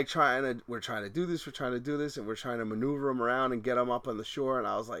we're like trying to do this, and we're trying to maneuver them around and get them up on the shore. And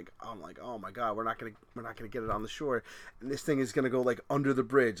I'm like, oh my god, we're not gonna get it on the shore, and this thing is gonna go like under the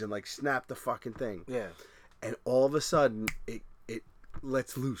bridge and like snap the fucking thing. Yeah. And all of a sudden, it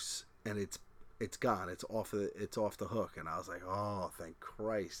lets loose, and it's gone. It's off the hook, and I was like, oh, thank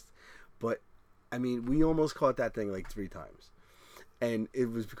Christ. But I mean, we almost caught that thing like 3 times, and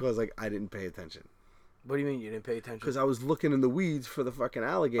it was because like I didn't pay attention. What do you mean you didn't pay attention? Because I was looking in the weeds for the fucking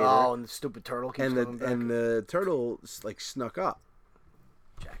alligator. Oh, and the stupid turtle keeps and coming back. the turtle like snuck up.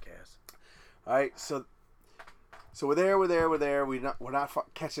 Jackass. All right, so we're there. We're not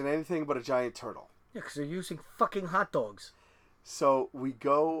catching anything but a giant turtle. Yeah, because they're using fucking hot dogs. So we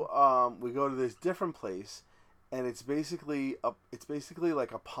go to this different place, and it's basically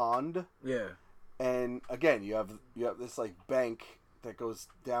like a pond. Yeah. And again, you have this like bank that goes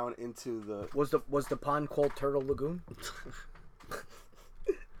down into the. Was the pond called Turtle Lagoon?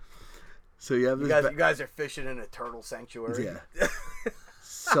 So you have this. You guys are fishing in a turtle sanctuary. Yeah.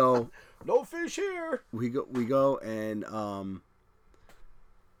 So no fish here. we go and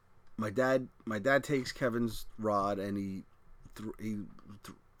my dad takes Kevin's rod and he what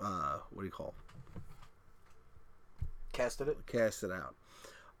do you call it? Casted it. Cast it out.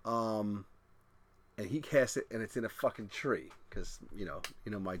 And he cast it, and it's in a fucking tree because you know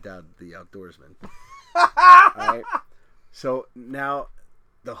my dad, the outdoorsman. All right. So now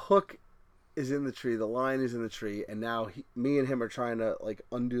the hook is in the tree, the line is in the tree, and now me and him are trying to like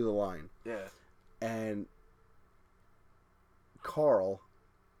undo the line. Yeah. And Carl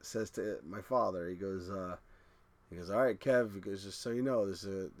says to my father, he goes, all right, Kev. He goes, just so you know, there's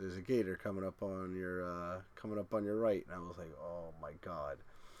a gator coming up on your right. And I was like, oh my god.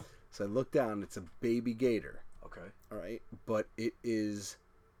 So I look down. It's a baby gator. Okay. All right, but it is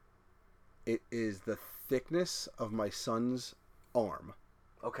the thickness of my son's arm.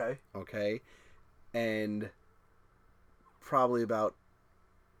 Okay. Okay, and probably about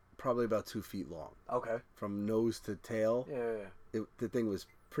 2 feet long. Okay. From nose to tail. Yeah. The thing was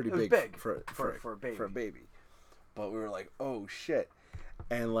pretty It was big, big for a baby. But we were like, oh shit.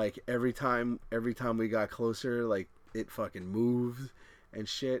 And like every time we got closer, like it fucking moved and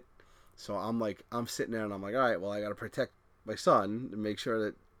shit. So I'm sitting there and I'm like, all right, well, I got to protect my son and make sure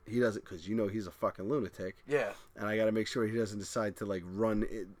that he doesn't, because he's a fucking lunatic. Yeah. And I got to make sure he doesn't decide to like run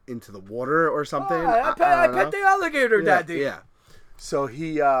into the water or something. I pet the alligator, Daddy. Yeah. So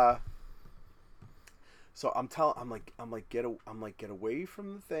he so I'm like get away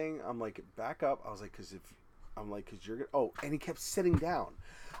from the thing. I'm like, back up. I was like, cuz you're gonna, oh, and he kept sitting down.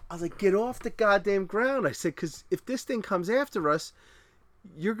 I was like, get off the goddamn ground. I said, cuz if this thing comes after us,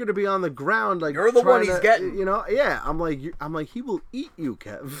 you're gonna be on the ground, like you're the one he's getting. You know, yeah. I'm like, he will eat you,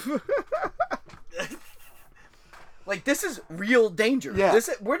 Kev. Like, this is real danger. Yeah.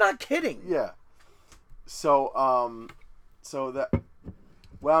 We're not kidding. Yeah. So that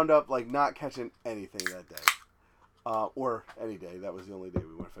wound up like not catching anything that day. or any day. That was the only day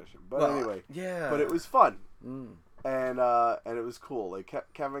we went fishing. But Well, anyway, yeah. but it was fun. Mm. And it was cool. Like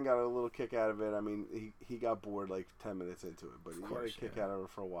Kevin got a little kick out of it. I mean, he got bored like 10 minutes into it, but he got a kick out of it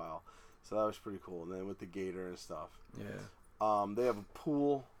for a while. So that was pretty cool. And then with the gator and stuff. Yeah. They have a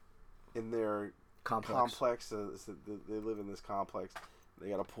pool in their complex. So they live in this complex. They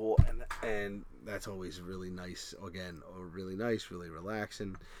got a pool, and that's always really nice. Again, really nice, really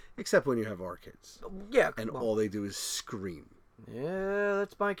relaxing. Except when you have our kids. Yeah. And all they do is scream. Yeah,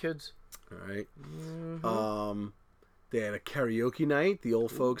 that's my kids. All right. Mm-hmm. They had a karaoke night. The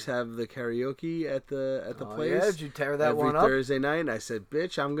old folks have the karaoke at the place. Yeah, did you tear that one up? Every Thursday night, and I said,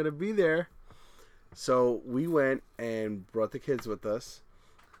 "Bitch, I'm gonna be there." So we went and brought the kids with us,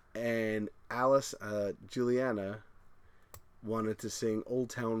 and Alice, Juliana, wanted to sing "Old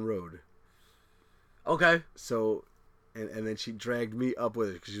Town Road." Okay. So, and then she dragged me up with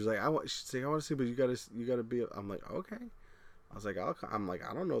it because she was like, "I want." She's like, "I want to sing, but you gotta be." I'm like, "Okay." I was like, I'm like,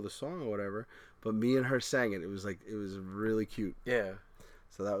 I don't know the song or whatever, but me and her sang it. It was really cute. Yeah.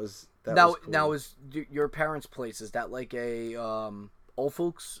 So that was now. Was cool. Now, is your parents' place, is that like a old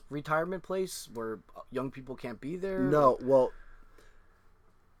folks retirement place where young people can't be there? No. Well,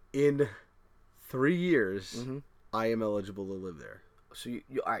 in 3 years, Mm-hmm. I am eligible to live there. So you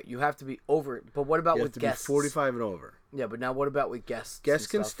all right, you have to be over it. But what about You with have to guests? be 45 and over. Yeah, but now what about with guests? Guests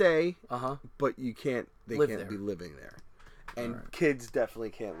can stay, Uh-huh. but you can't. They Live can't there. be living there, and Alright. kids definitely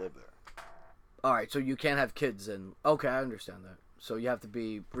can't live there. All right, so you can't have kids and okay, I understand that. So you have to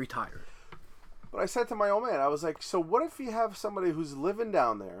be retired. But I said to my old man, I was like, so what if you have somebody who's living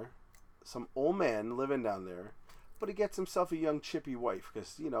down there, some old man living down there, but he gets himself a young chippy wife,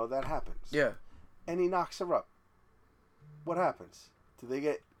 because, that happens. Yeah. And he knocks her up. What happens? Do they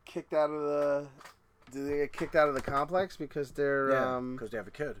get kicked out of the complex because they're because they have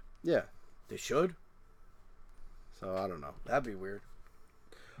a kid. yeah. They should. So I don't know. That'd be weird.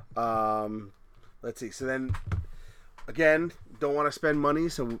 Let's see. So then, again, don't want to spend money.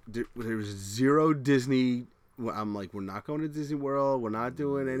 So there was zero Disney. I'm like, we're not going to Disney World. We're not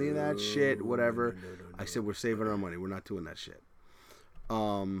doing any of that shit. Whatever. No. I said we're saving our money. We're not doing that shit.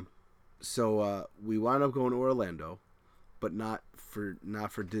 So we wound up going to Orlando, but not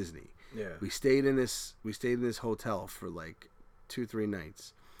for Disney. Yeah. We stayed in this hotel for like 2-3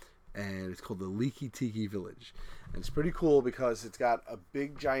 nights, and it's called the Leaky Tiki Village, and it's pretty cool because it's got a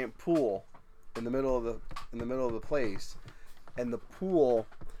big giant pool in the middle of the place, and the pool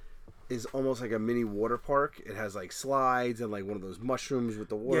is almost like a mini water park. It has like slides and like one of those mushrooms with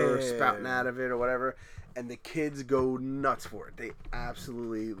the water spouting out of it or whatever, and the kids go nuts for it. They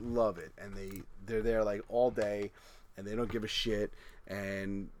absolutely love it, and they're there like all day, and they don't give a shit,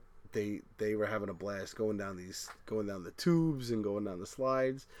 and they were having a blast going down the tubes and going down the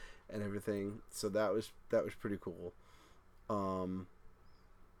slides and everything. So that was pretty cool. So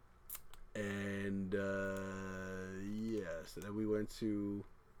then we went to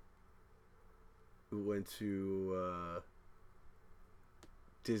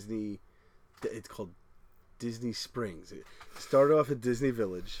Disney. It's called Disney Springs. It started off at Disney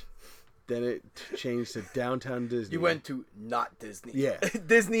Village. Then it changed to Downtown Disney. You went to not Disney. Yeah.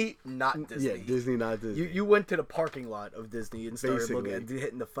 Disney, not Disney. Yeah, Disney, not Disney. You went to the parking lot of Disney and started Basically.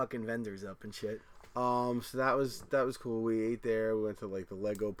 hitting the fucking vendors up and shit. So that was cool. We ate there. We went to like the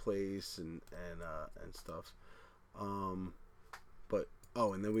Lego place and stuff. And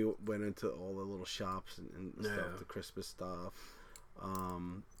then we went into all the little shops and stuff, the Christmas stuff.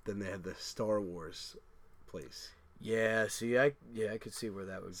 Then they had the Star Wars place. Yeah, see, I could see where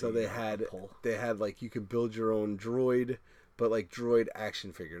that would be. So they had like you could build your own droid, but like droid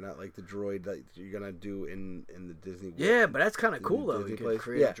action figure, not like the droid that you're gonna do in the Disney. Yeah, but that's kind of cool though. Disney You place. could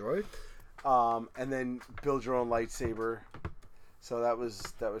create a droid. And then build your own lightsaber. So that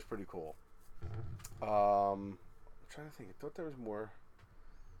was pretty cool. I'm trying to think. I thought there was more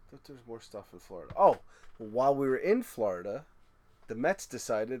stuff in Florida. Oh, while we were in Florida, the Mets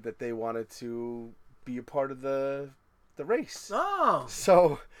decided that they wanted to be a part of the race. Oh.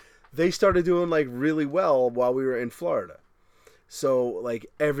 So they started doing like really well while we were in Florida. So like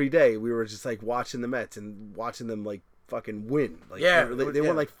every day we were just like watching the Mets and watching them like fucking win. Like, yeah, they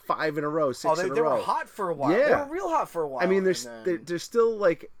won like 5 in a row, 6 in a row. They were hot for a while. Yeah. They were real hot for a while. I mean, they're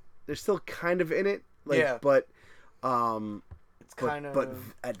still kind of in it. Like, yeah. But it's kind of. But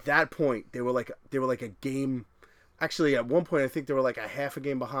at that point, they were like a game. Actually, at one point, I think they were like a half a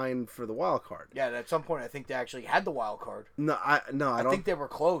game behind for the wild card. Yeah, at some point, I think they actually had the wild card. I don't think they were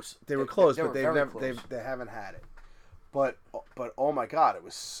close. They were close, they but they haven't had it. But oh my god, it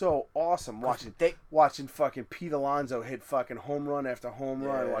was so awesome watching fucking Pete Alonso hit fucking home run after home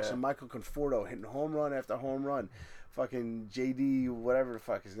run, Yeah. watching Michael Conforto hitting home run after home run, fucking JD whatever the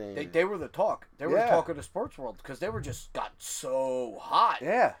fuck his name. They were the talk. They were the Yeah. talk of the sports world because they were just got so hot.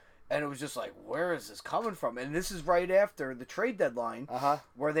 Yeah. And it was just like, where is this coming from? And this is right after the trade deadline,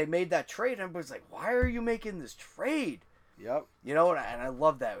 where they made that trade. And everybody's like, why are you making this trade? Yep. You know, and I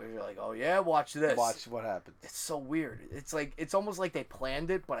love that. You're like, oh yeah, watch this. Watch what happens. It's so weird. It's like it's almost like they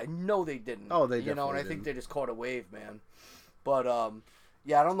planned it, but I know they didn't. Oh, they you know, and I definitely think didn't. they just caught a wave, man. But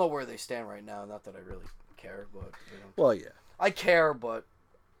yeah, I don't know where they stand right now. Not that I really care, but you know, Well, yeah. I care, but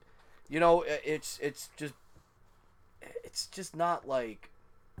you know, it's just not like,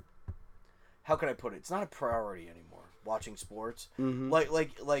 how can I put it? It's not a priority anymore. Watching sports, like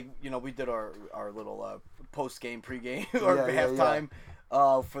you know, we did our little post game, pre game, or halftime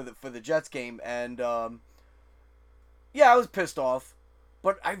for the Jets game, and yeah, I was pissed off,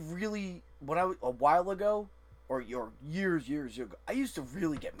 but I really a while ago or years ago, I used to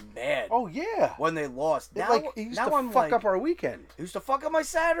really get mad. Oh yeah. When they lost, now It used now to I'm fuck like, up our weekend. it used to fuck up my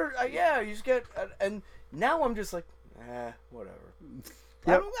Saturday. Yeah, I used to get, and now I'm just like, whatever.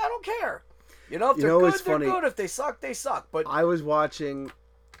 Yep. I don't care. You know, if You they're know, good, it's they're funny. good. If they suck, they suck. But I was watching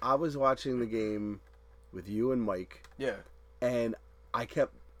the game with you and Mike, yeah, and I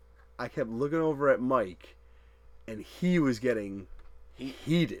kept looking over at Mike, and he was getting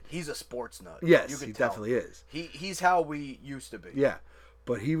heated. he's a sports nut. Yes, you could he tell. definitely is. He's how we used to be. Yeah,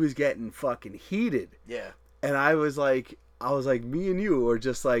 but he was getting fucking heated, Yeah. and I was like, me and you are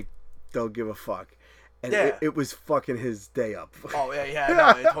just like, don't give a fuck, and Yeah. it was fucking his day up. Oh yeah,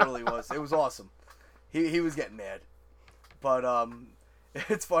 no, it totally was. It was awesome. He was getting mad, but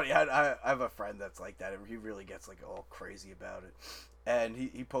it's funny. I have a friend that's like that. He really gets like all crazy about it, and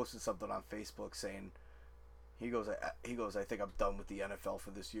he posted something on Facebook saying, he goes, I think I'm done with the NFL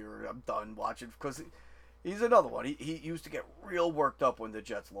for this year. I'm done watching, because he's another one. He used to get real worked up when the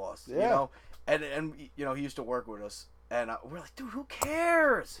Jets lost. Yeah. You know, and you know, he used to work with us. And we're like, dude, who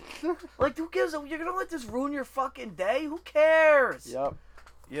cares? Like, who gives a... You're going to let this ruin your fucking day? Who cares? Yep.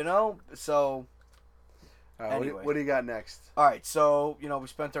 You know? So... All right, Anyway. what do you got next? All right, so, you know, we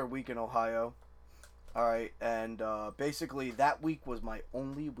spent our week in Ohio. All right, and basically that week was my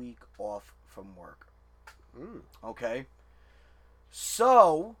only week off from work. Okay?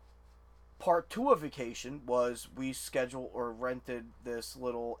 So, part 2 of vacation was we scheduled or rented this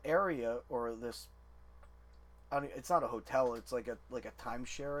little area, or this... I mean, it's not a hotel. It's like a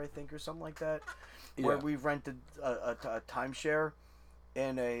timeshare, I think, or something like that. Where Yeah. we rented a timeshare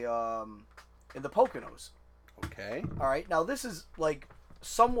in a in the Poconos. Okay. All right. Now this is like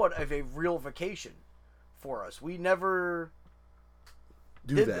somewhat of a real vacation for us. We never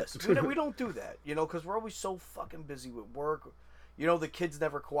Do did that. this. We don't do that, you know, because we're always so fucking busy with work. You know, the kids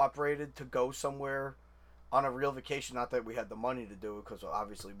never cooperated to go somewhere on a real vacation. Not that we had the money to do it, because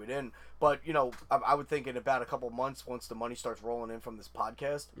obviously we didn't. But, you know, I would think in about a couple months, once the money starts rolling in from this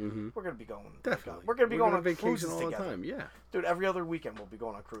podcast, we're going to be going. Definitely. We're going to be going on on vacation cruises all together. the time. Yeah. Dude, every other weekend we'll be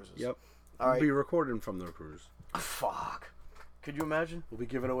going on cruises. Yep. All We'll right. be recording from the cruise. Fuck. Could you imagine? We'll be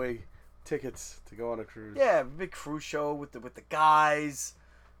giving away tickets to go on a cruise. Yeah, big cruise show with the guys.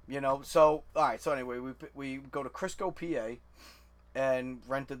 You know, so, all right. So anyway, we go to Crisco, PA. And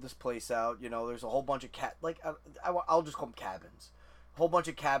rented this place out. You know, there's a whole bunch of I'll just call them cabins. A whole bunch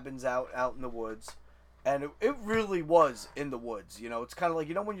of cabins out in the woods. And it really was in the woods. You know, it's kind of like,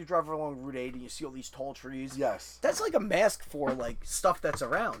 you know, when you drive along Route 80 and you see all these tall trees? Yes. That's like a mask for, like, stuff that's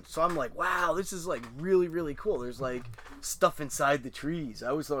around. So I'm like, wow, this is, like, really, really cool. There's, like, stuff inside the trees.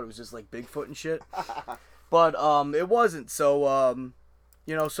 I always thought it was just, like, Bigfoot and shit. But it wasn't. So,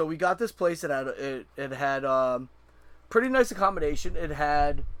 you know, so we got this place that had pretty nice accommodation. It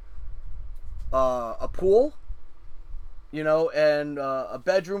had a pool, you know, and a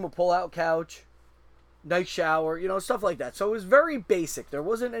bedroom, a pull-out couch, nice shower, you know, stuff like that. So it was very basic. There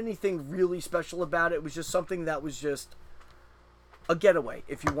wasn't anything really special about it. It was just something that was just a getaway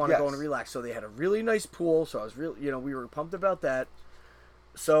if you want to go and relax. So they had a really nice pool. So I was really, you know, we were pumped about that.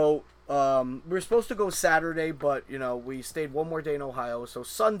 So we were supposed to go Saturday, but, you know, we stayed one more day in Ohio. So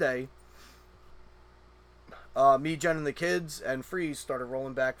Sunday... me, Jen, and the kids and Freeze started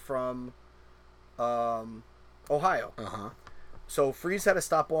rolling back from Ohio. So Freeze had to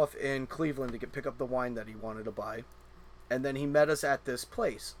stop off in Cleveland to pick up the wine that he wanted to buy. And then he met us at this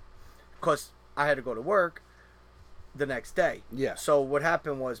place. Because I had to go to work the next day. Yeah. So what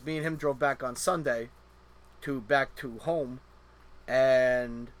happened was me and him drove back on Sunday back to home.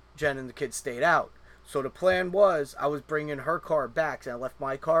 And Jen and the kids stayed out. So the plan was I was bringing her car back. And I left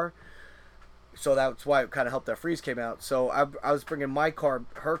my car. So that's why it kind of helped that Freeze came out. So I was bringing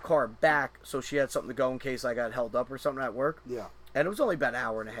her car back, so she had something to go in case I got held up or something at work. Yeah. And it was only about an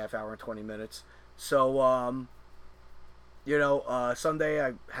hour and a half, hour and 20 minutes. So, Sunday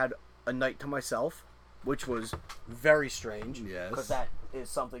I had a night to myself, which was very strange. Yes. Because that is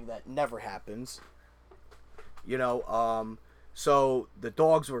something that never happens. So the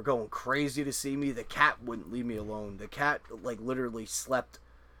dogs were going crazy to see me. The cat wouldn't leave me alone. The cat, literally slept,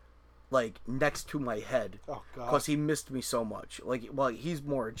 next to my head. Oh, God. Because he missed me so much. He's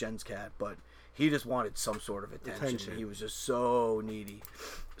more a Jen's cat, but he just wanted some sort of attention. He was just so needy.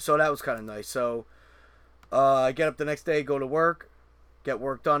 So that was kind of nice. So I get up the next day, go to work, get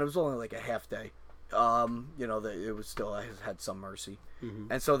work done. It was only a half day. It was still, I had some mercy.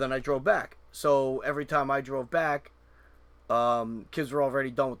 Mm-hmm. And so then I drove back. So every time I drove back, kids were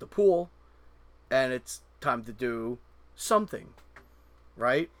already done with the pool, and it's time to do something,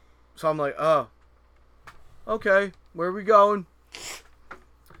 right? So I'm like, oh, okay, where are we going?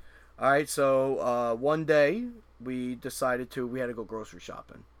 All right, so one day we decided we had to go grocery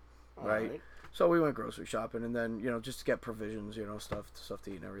shopping, right? So we went grocery shopping, and then just to get provisions, stuff to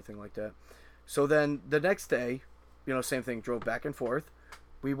eat and everything like that. So then the next day, same thing, drove back and forth.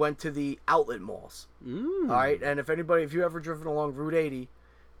 We went to the outlet malls. All right, and if you ever driven along Route 80,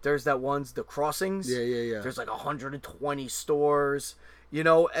 there's the crossings. Yeah. There's 120 stores,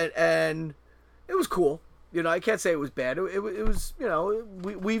 and it was cool. I can't say it was bad. It was,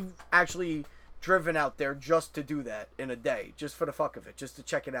 we've actually driven out there just to do that in a day, just for the fuck of it, just to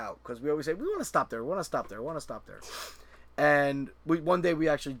check it out. Because we always say, we want to stop there, And one day we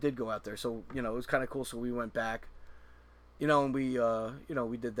actually did go out there. So, it was kind of cool. So we went back, and we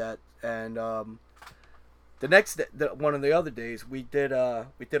did that. And the next day, one of the other days, we did a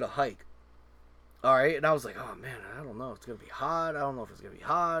hike. All right. And I was like, oh, man, I don't know. It's going to be hot. I don't know if it's going to be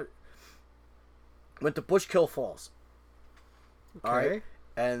hot. Went to Bushkill Falls. Okay. All right.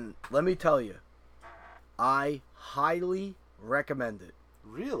 And let me tell you, I highly recommend it.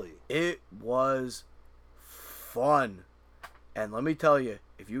 Really? It was fun. And let me tell you,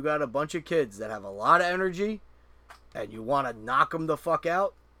 if you got a bunch of kids that have a lot of energy and you want to knock them the fuck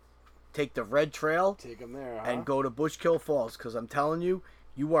out, take the red trail. Take them there, and go to Bushkill Falls. Because I'm telling you,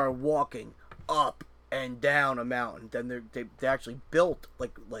 you are walking up and down a mountain. Then they actually built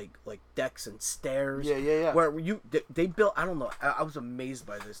like decks and stairs. Yeah. Where they built, I don't know, I was amazed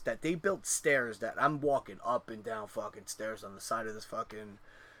by this, that they built stairs that I'm walking up and down fucking stairs on the side of this fucking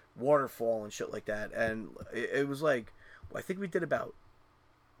waterfall and shit like that. And it was I think we did about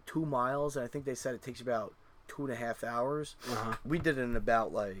 2 miles, and I think they said it takes about 2.5 hours. Uh-huh. We did it in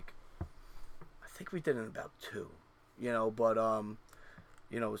about I think we did it in about 2. But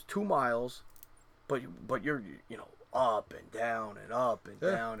it was 2 miles. But you're up and down and up and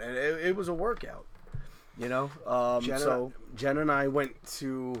down, and it was a workout, Jen and I went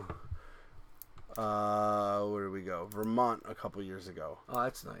to where did we go? Vermont a couple years ago. Oh,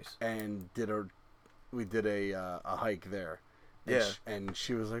 that's nice. And we did a hike there. Yeah. And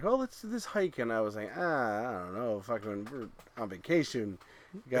she was like, "Oh, let's do this hike," and I was like, I don't know, fucking, we're on vacation,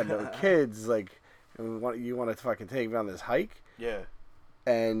 you got no kids, and you want to fucking take me on this hike? Yeah.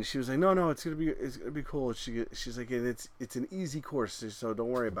 And she was like, no, it's gonna be cool. She's like, it's an easy course, so don't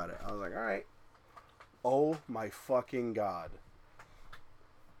worry about it. I was like, all right. Oh my fucking God!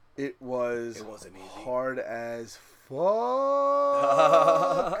 It wasn't easy. Hard as fuck.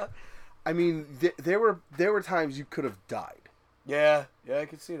 I mean, there were times you could have died. Yeah, I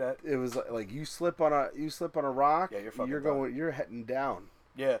could see that. It was like you slip on a rock. Yeah, you're heading down.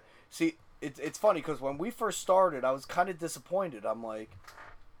 Yeah. See, it's funny because when we first started, I was kind of disappointed. I'm like,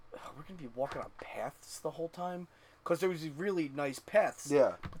 we're gonna be walking on paths the whole time, because there was these really nice paths.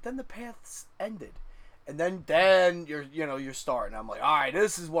 Yeah. But then the paths ended, and then you're starting. I'm like, all right,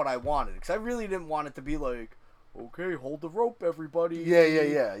 this is what I wanted, because I really didn't want it to be like, okay, hold the rope, everybody. Yeah.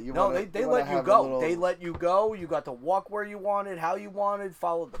 They let you go. They let you go. You got to walk where you wanted, how you wanted,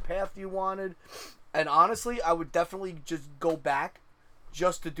 follow the path you wanted. And honestly, I would definitely just go back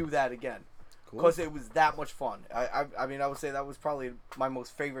just to do that again. Because it was that much fun. I mean, I would say that was probably my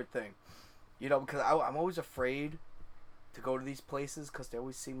most favorite thing. Because I'm always afraid to go to these places because they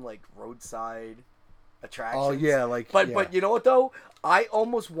always seem like roadside attractions. Oh, yeah. But you know what, though? I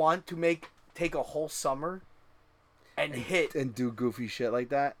almost want to take a whole summer and hit and do goofy shit like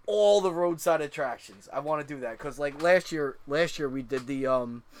that. All the roadside attractions. I want to do that because last year we did the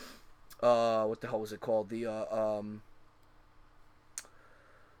what the hell was it called? The what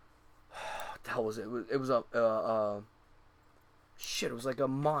the hell was it? It was a shit. It was like a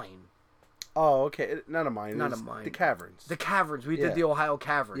mine. Oh, okay. Not a mine. Not a mine. The caverns. The caverns. We did the Ohio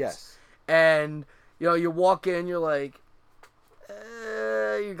caverns. Yes. And you walk in, you're like,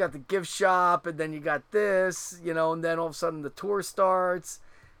 you got the gift shop, and then you got this, and then all of a sudden the tour starts,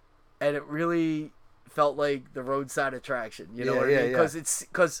 and it really felt like the roadside attraction. You know what I mean? Because it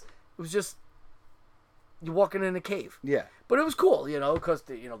was just you're walking in a cave. Yeah. But it was cool, because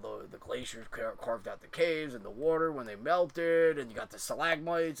the glaciers carved out the caves and the water when they melted, and you got the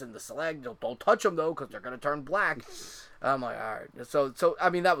stalagmites and the don't touch them though, because they're gonna turn black. I'm like, all right. So I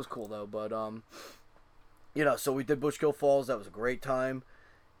mean that was cool though, but so we did Bushkill Falls. That was a great time,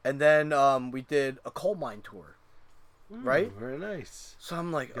 and then we did a coal mine tour. Right? Very nice. So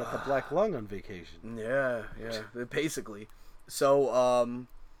I'm like, got the black lung on vacation. Yeah, basically. So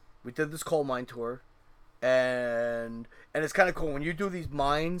we did this coal mine tour, and it's kind of cool when you do these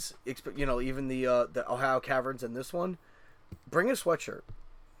mines. Even the Ohio Caverns and this one, bring a sweatshirt,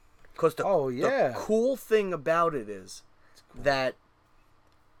 because the cool thing about it is that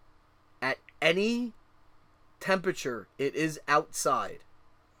at any temperature it is outside,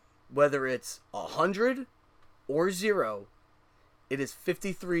 whether it's 100 or 0, it is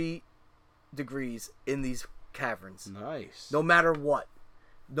 53 degrees in these caverns. Nice. No matter what,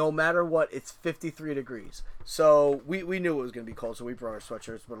 it's 53 degrees. So we knew it was going to be cold, so we brought our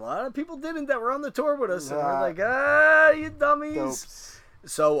sweatshirts, but a lot of people didn't that were on the tour with us, and we're like, you dummies. Dopes.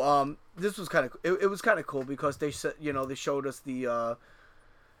 So this was kind of it was kind of cool because they said they showed us the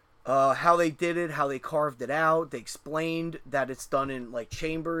how they did it, how they carved it out. They explained that it's done in like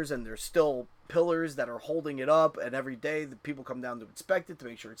chambers, and there's still pillars that are holding it up, and every day the people come down to inspect it to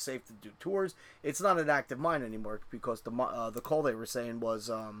make sure it's safe to do tours. It's not an active mine anymore because the coal they were saying was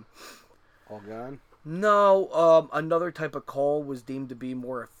all gone. No, another type of coal was deemed to be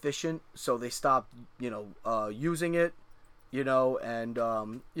more efficient, so they stopped using it. And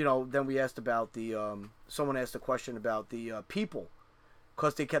then we asked about the someone asked a question about the people,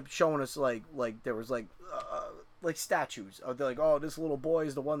 because they kept showing us like there was like statues. They're like, oh, this little boy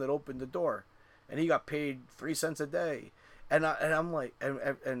is the one that opened the door, and he got paid 3 cents a day, and I'm like,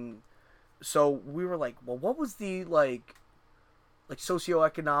 and so we were like, well, what was the like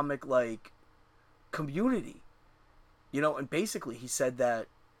socioeconomic community, and basically he said that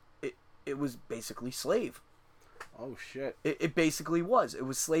it was basically slave. Oh shit! It basically was. It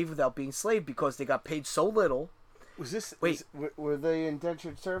was slave without being slave because they got paid so little. Was this? Wait, were they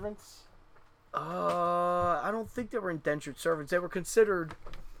indentured servants? I don't think they were indentured servants. They were considered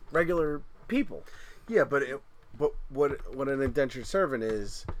regular people. Yeah, but what an indentured servant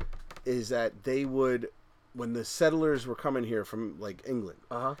is that they would, when the settlers were coming here from like England,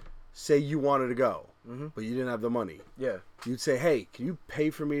 say you wanted to go, but you didn't have the money. Yeah, you'd say, hey, can you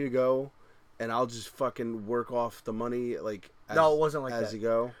pay for me to go? And I'll just fucking work off the money, no, it wasn't like as that. you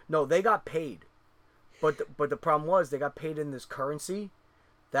go. No, they got paid, but the problem was they got paid in this currency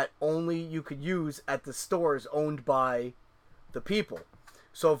that only you could use at the stores owned by the people.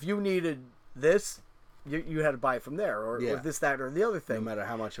 So if you needed this, you had to buy it from there, or this, that, or the other thing. No matter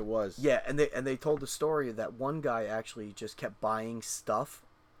how much it was. Yeah, and they told the story that one guy actually just kept buying stuff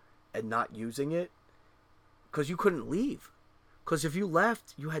and not using it because you couldn't leave. Because if you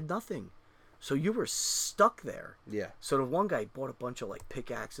left, you had nothing. So you were stuck there. Yeah. So the one guy bought a bunch of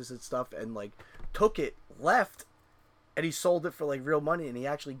pickaxes and stuff and took it, left, and he sold it for real money, and he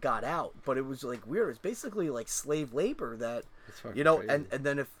actually got out. But it was weird. It's basically slave labor that crazy. and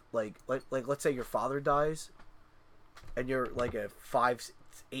then if let's say your father dies, and you're a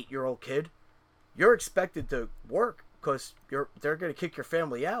 5-8-year-old kid, you're expected to work because they're gonna kick your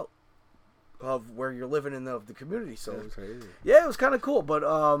family out of where you're living in the community. So that's crazy. Yeah, it was kind of cool, but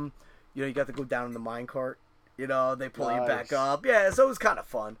you got to go down in the mine cart. They pull you back up. Yeah, so it was kind of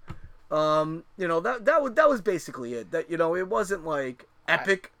fun. That was basically it. That it wasn't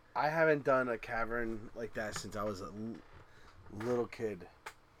epic. I haven't done a cavern like that since I was a little kid.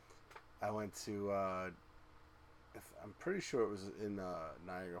 I went to I'm pretty sure it was in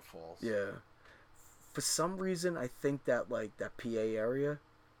Niagara Falls. Yeah. For some reason, I think that that PA area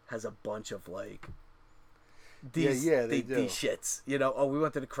has a bunch of these these shits. We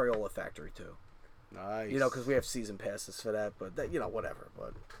went to the Crayola factory too. Nice. Because we have season passes for that, but that, whatever.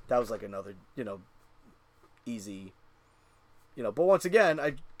 But that was another, easy. But once again,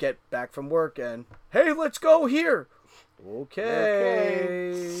 I get back from work and, hey, let's go here.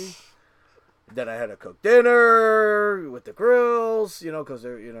 Okay. Then I had to cook dinner with the grills, because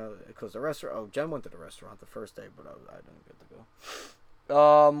the restaurant. Oh, Jen went to the restaurant the first day, but I didn't get to go.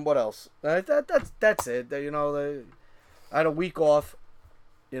 What else? That's it. I had a week off,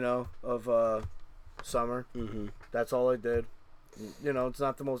 of summer. Mm-hmm. That's all I did. It's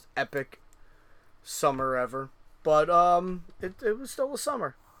not the most epic summer ever, but it was still a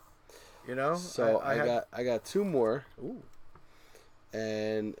summer. You know. So I got two more, Ooh.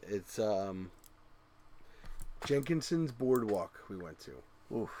 and it's Jenkinson's Boardwalk we went to.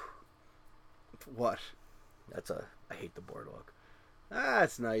 Oof. What? I hate the boardwalk.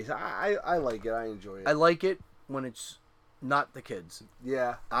 That's nice. I like it. I enjoy it. I like it when it's not the kids.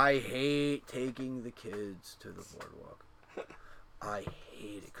 Yeah. I hate taking the kids to the boardwalk. I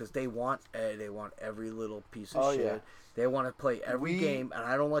hate it because they want every little piece of shit. Yeah. They want to play every game, and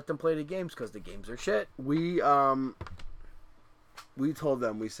I don't let them play the games because the games are shit. We told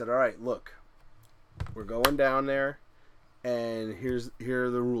them, we said, all right, look, we're going down there, and here are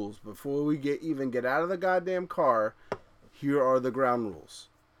the rules. Before we get out of the goddamn car, here are the ground rules.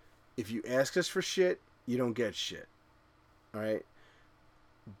 If you ask us for shit, you don't get shit. All right?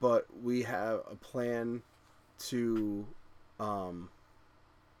 But we have a plan to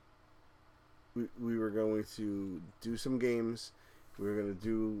we were going to do some games. We were going to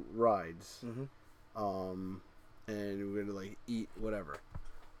do rides. Mm-hmm. And we were going to like eat whatever.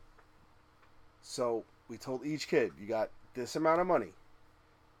 So we told each kid, you got this amount of money.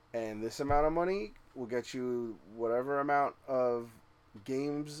 And this amount of money will get you whatever amount of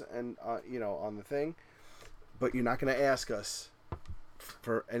games and on the thing. But you're not going to ask us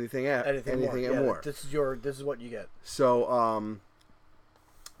for anything more. This is what you get. So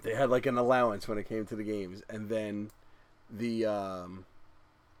they had like an allowance when it came to the games, and then the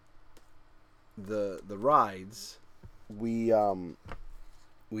rides we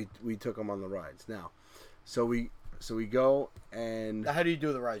took them on the rides. Now, so we go and How do you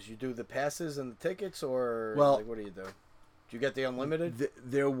do the rides? You do the passes and the tickets, or Well, what do you do? Do you get the unlimited?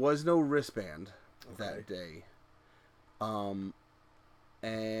 there was no wristband that Okay. day.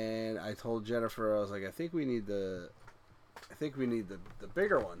 And I told Jennifer, I was like, I think we need the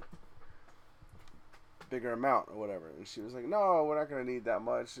bigger one, bigger amount or whatever. And she was like, no, we're not gonna need that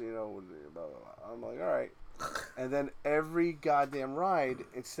much, blah, blah, blah. I'm like, all right. And then every goddamn ride,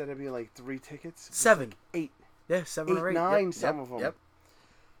 instead of being like 3 tickets, it was 7. like 8, Yeah, 7 or 8. 9, Yep, some yep, of them. Yep.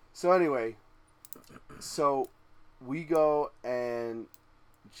 So anyway, so we go and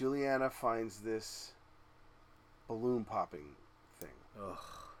Juliana finds this balloon popping thing. Ugh.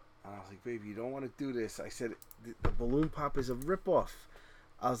 And I was like, baby, you don't want to do this. I said, the balloon pop is a ripoff.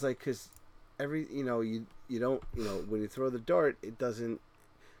 I was like, because you don't, when you throw the dart, it doesn't,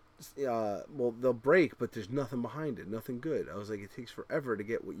 well, they'll break, but there's nothing behind it, nothing good. I was like, it takes forever to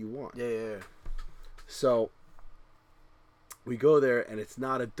get what you want. Yeah. So we go there, and it's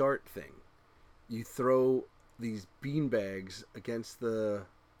not a dart thing. You throw these bean bags against the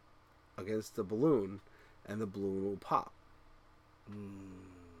balloon, and the balloon will pop.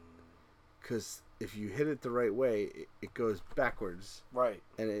 Because if you hit it the right way, it goes backwards, Right.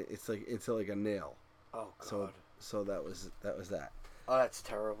 and it's like into like a nail. Oh God. So that was that. Oh, that's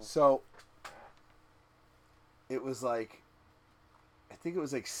terrible. So it was like, I think it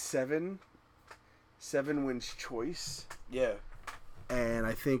was like seven wins choice, Yeah. and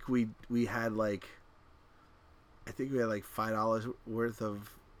I think we had like, $5 worth of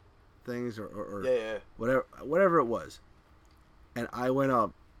things or Yeah. whatever it was, and I went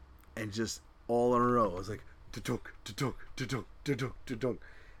up and just all in a row. I was like da-dunk, da-dunk, da-dunk, da-dunk, da-dunk,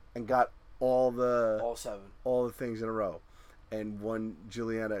 and got all All 7. the things in a row, and won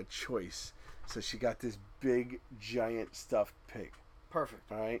Juliana a choice. So she got this big giant stuffed pig.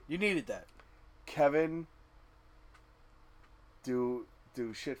 Perfect. All right, You needed that. Kevin, do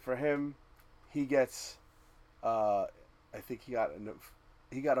shit for him. He gets, I think he got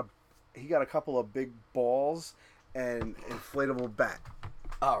a couple of big balls and inflatable bat.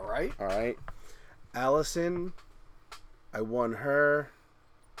 All right. All right, Allison, I won her.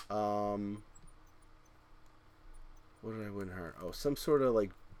 What did I win her? Oh, some sort of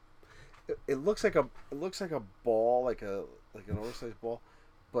like. It looks like a ball, like an oversized ball,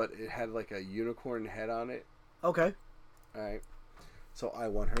 but it had like a unicorn head on it. Okay. All right, so I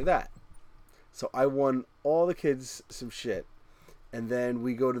won her that. So I won all the kids some shit, and then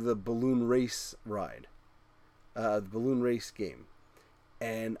we go to the balloon race ride, the balloon race game,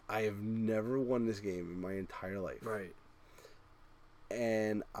 and I have never won this game in my entire life. Right.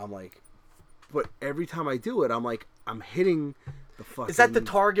 And I'm like, but every time I do it, I'm like, I'm hitting the fucking. Is that the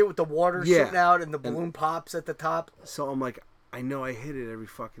target with the water Yeah. shooting out and the balloon pops at the top? So I'm like, I know I hit it every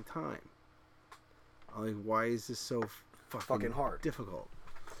fucking time. I'm like, why is this so Fucking hard. difficult?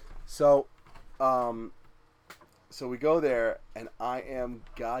 So, so we go there, and I am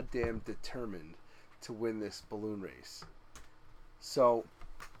goddamn determined to win this balloon race. So,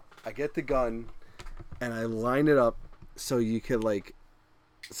 I get the gun, and I line it up so you could like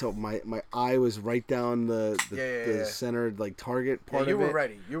so my eye was right down the Yeah. centered like target part you of were it.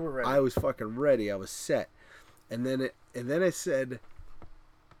 ready. You were ready. I was fucking ready. I was set. And then it said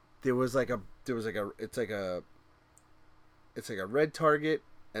it's like a red target,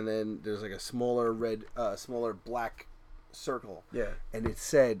 and then there's like a smaller black circle. Yeah. And it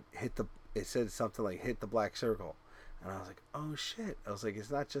said something like hit the black circle. And I was like, oh shit. I was like, it's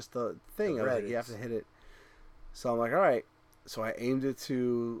not just the thing. I was like, you have to hit it. So I'm like, all right. So I aimed it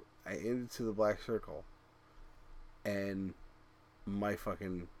to the black circle, and my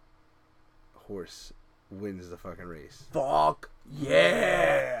fucking horse wins the fucking race. Fuck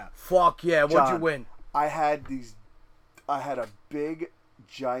yeah! Fuck yeah! What'd you John, win? I had a big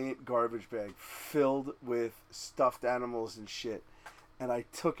giant garbage bag filled with stuffed animals and shit. And I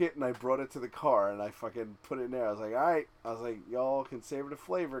took it and I brought it to the car and I fucking put it in there. I was like, all right. I was like, y'all can savor the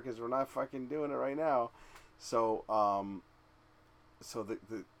flavor because we're not fucking doing it right now. So, so the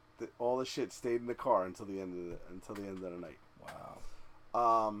all the shit stayed in the car until the end of the night.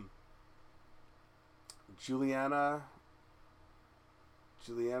 Wow. Juliana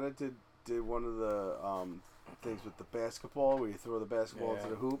did one of the things with the basketball where you throw the basketball into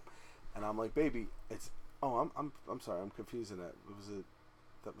the hoop, and I'm like, baby, it's I'm sorry, I'm confusing that.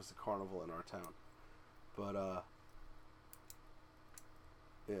 That was a carnival in our town, but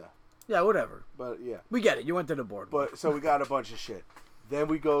yeah. Yeah, whatever. But yeah, we get it. You went to the board. But so we got a bunch of shit. Then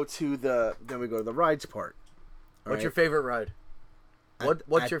we go to the rides part. What's your favorite ride?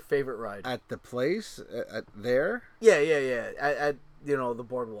 What's your favorite ride? At the place at there? Yeah. At the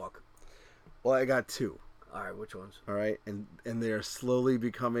boardwalk. Well, I got two. All right, which ones? All right, and they are slowly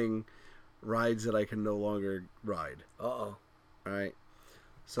becoming rides that I can no longer ride. All right.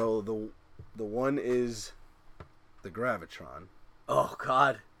 So the one is the Gravitron. Oh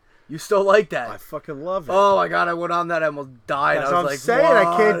God, you still like that? I fucking love it. Oh my God, I went on that. I almost died. That's I was what I'm like, saying. what?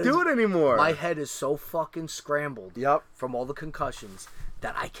 I can't do it anymore. My head is so fucking scrambled. Yep. From all the concussions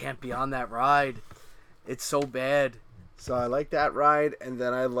that I can't be on that ride. It's so bad. So I like that ride, and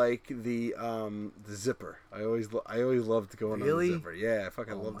then I like the zipper. I always loved going on the zipper. Yeah, I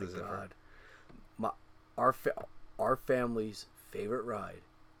fucking love the zipper. God. Our family's favorite ride,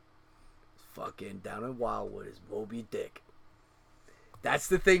 fucking down in Wildwood, is Moby Dick. That's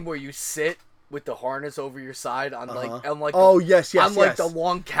the thing where you sit with the harness over your side on like the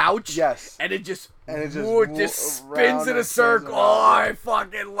long couch. Yes. And it just spins in a circle. Oh, I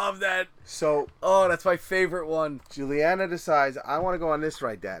fucking love that. So that's my favorite one. Juliana decides, I want to go on this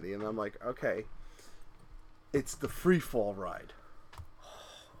ride, Daddy, and I'm like, okay. It's the free fall ride.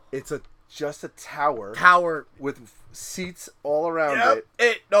 It's just a tower with seats all around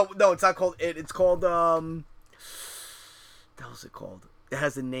it. No, it's not called it. It's called what the hell is it called? It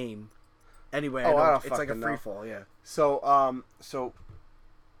has a name. Anyway, it's like a free fall, yeah. So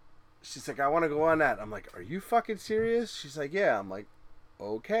she's like, I want to go on that. I'm like, are you fucking serious? She's like, yeah. I'm like,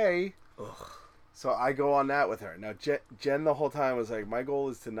 okay. Ugh. So I go on that with her. Now Jen the whole time was like, my goal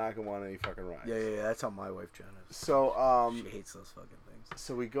is to not go on any fucking rides. Yeah. That's how my wife Jen is. So she hates those fucking things.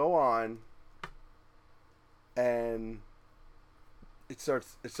 So we go on, and it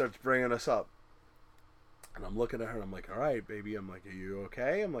starts bringing us up. And I'm looking at her and I'm like, all right, baby. I'm like, are you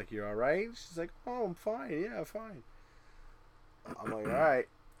okay? I'm like, you're all right? She's like, oh, I'm fine. Yeah, fine. I'm like, all right.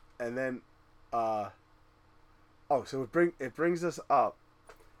 And then, so it brings us up,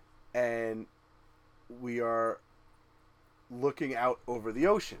 and we are looking out over the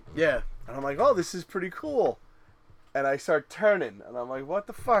ocean. Yeah. And I'm like, oh, this is pretty cool. And I start turning, and I'm like, what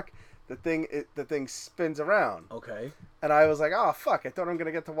the fuck? The thing spins around. Okay. And I was like, oh, fuck. I thought I'm going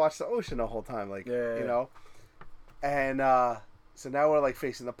to get to watch the ocean the whole time. Like, you know. And so now we're, like,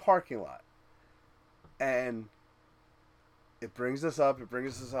 facing the parking lot. And it brings us up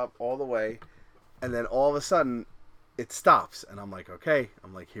all the way. And then all of a sudden, it stops. And I'm like, okay.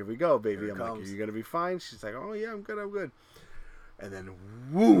 I'm like, here we go, baby. I'm like, are you going to be fine? She's like, oh, yeah, I'm good. And then,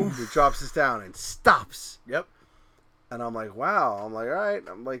 woo, it drops us down and stops. Yep. And I'm like, wow. I'm like, all right.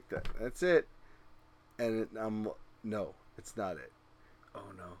 I'm like, that's it. And no, it's not it. Oh,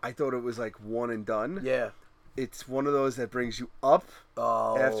 no. I thought it was like one and done. Yeah. It's one of those that brings you up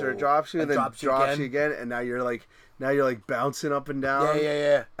after it drops you, and then drops you again, and now you're like bouncing up and down.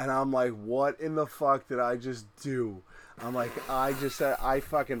 Yeah. And I'm like, what in the fuck did I just do? I'm like, I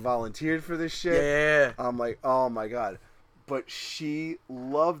fucking volunteered for this shit. Yeah. I'm like, oh my God. But she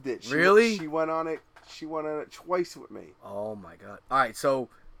loved it. Really? She went on it. She went on it twice with me. Oh my God. All right, so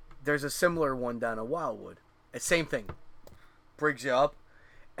there's a similar one down in Wildwood. It's same thing. Brings you up.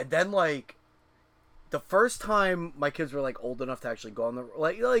 And then, like, the first time my kids were, like, old enough to actually go on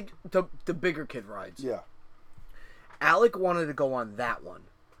the bigger kid rides. Yeah. Alec wanted to go on that one.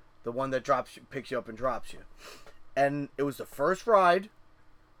 the one that picks you up and drops you. And it was the first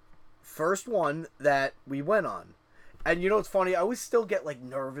one that we went on. And you know what's funny? I always still get like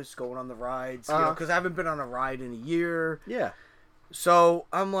nervous going on the rides, you know, because I haven't been on a ride in a year. Yeah. So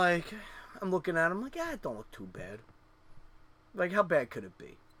I'm looking at him like, it don't look too bad. Like, how bad could it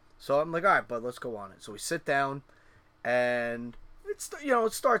be? So I'm like, all right, bud, let's go on it. So we sit down, and it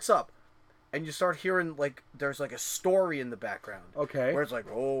starts up, and you start hearing like there's like a story in the background. Okay. Where it's like,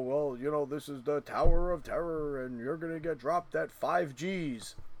 oh well, you know, this is the Tower of Terror, and you're gonna get dropped at 5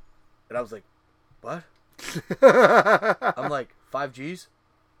 Gs. And I was like, what? I'm like, 5 Gs?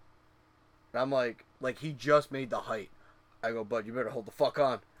 And I'm like he just made the height. I go, bud, you better hold the fuck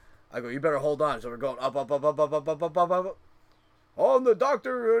on. I go, you better hold on. So we're going up, up, up, up, up, up, up, up, up, up. Oh, and the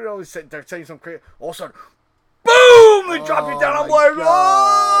doctor, you know, they're saying some crazy. All of a sudden, boom! They drop you down. I'm like,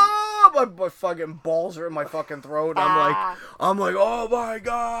 oh! My fucking balls are in my fucking throat. I'm like, oh my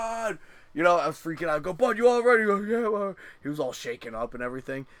god! You know, I was freaking out. I go, bud, you all ready? He goes, yeah. Well. He was all shaken up and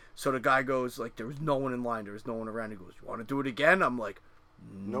everything. So the guy goes, like, there was no one in line. There was no one around. He goes, you want to do it again? I'm like,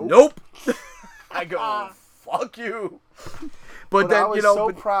 nope. I go, fuck you. But then, I was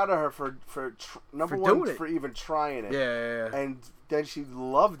so proud of her for number one, it. for even trying it. Yeah. And then she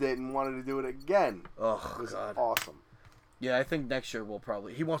loved it and wanted to do it again. Oh, it was God. Awesome. Yeah, I think next year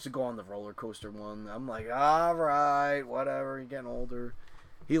he wants to go on the roller coaster one. I'm like, all right, whatever. You're getting older.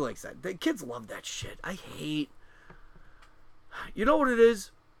 He likes that. The kids love that shit. I hate. You know what it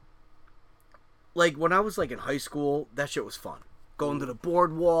is? Like, when I was, like, in high school, that shit was fun. Going to the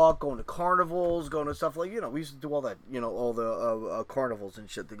boardwalk, going to carnivals, going to stuff like, you know, we used to do all that, you know, all the carnivals and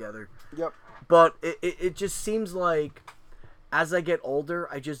shit together. Yep. But it just seems like as I get older,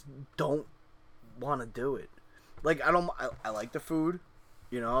 I just don't want to do it. Like, I like the food,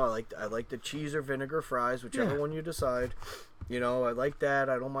 you know, I like the cheese or vinegar fries, whichever one you decide. You know, I like that.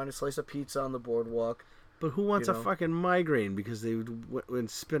 I don't mind a slice of pizza on the boardwalk. But who wants a fucking migraine because they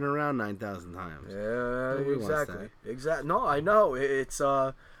would spin around 9,000 times? Yeah, exactly. No, I know. It's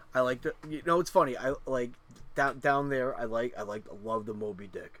I like the. You know, it's funny. I like down there. I love the Moby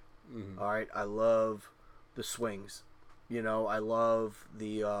Dick. Mm-hmm. All right, I love the swings. You know, I love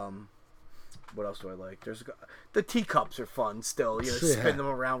the what else do I like? There's the teacups are fun still. You know, spin them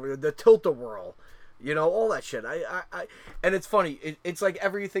around. The tilt-a-whirl. You know, all that shit. And it's funny. It's like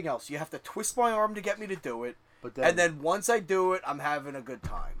everything else. You have to twist my arm to get me to do it. And then once I do it, I'm having a good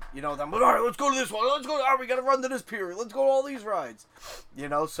time. You know, I'm like, all right, let's go to this one. Let's go. All right, we got to run to this pier. Let's go to all these rides. You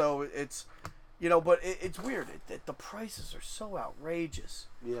know, so it's, you know, but it's weird. The prices are so outrageous.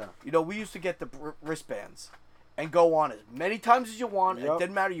 Yeah. You know, we used to get the wristbands and go on as many times as you want. Yep. It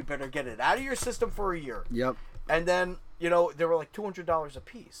didn't matter. You better get it out of your system for a year. Yep. And then, you know, they were like $200 a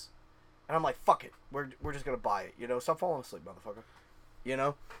piece. And I'm like, fuck it. We're just going to buy it. You know, stop falling asleep, motherfucker. You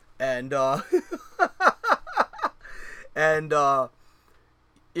know? And,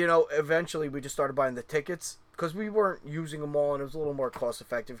 you know, eventually we just started buying the tickets. Because we weren't using them all, and it was a little more cost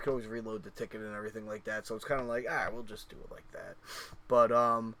effective. You could always reload the ticket and everything like that. So it's kind of like, we'll just do it like that. But,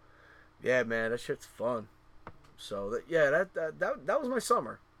 yeah, man, that shit's fun. So, that was my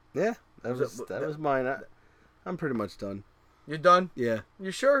summer. Yeah, that was mine. I'm pretty much done. You done? Yeah.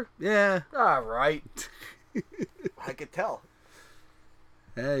 You sure? Yeah. All right. I could tell.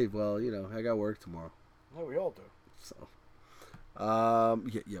 Hey, well, you know, I got work tomorrow. Yeah, we all do. So,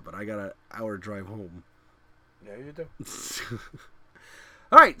 yeah, but I got an hour drive home. Yeah, you do.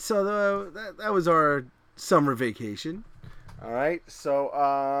 All right, so that was our summer vacation. All right,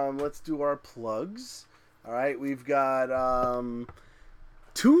 so let's do our plugs. All right, we've got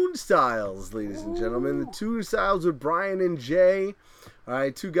Tune Styles, ladies and gentlemen. The Tune Styles with Brian and Jay. All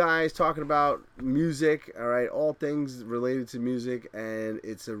right, two guys talking about music. All right, all things related to music, and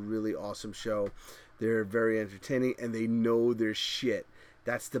it's a really awesome show. They're very entertaining, and they know their shit.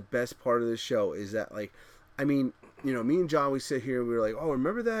 That's the best part of the show. Is that, like, I mean, you know, me and John, we sit here and we're like, oh,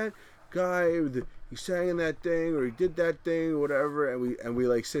 remember that guy? He sang in that thing, or he did that thing, or whatever, and we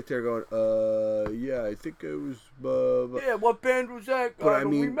like sit there going, yeah, I think it was. Yeah, what band was that? But I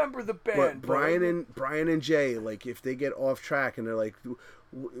don't remember the band. But Brian and Jay, like, if they get off track and they're like,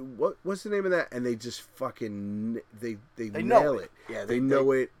 what's the name of that? And they just fucking they nail it. Yeah, they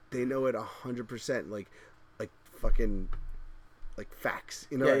know it. They know it 100%. Like fucking. Like facts,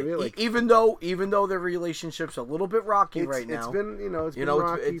 you know what I mean? Like, even though their relationship's a little bit rocky right now, it's been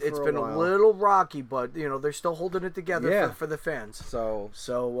rocky it's been a little rocky, but you know they're still holding it together for the fans. So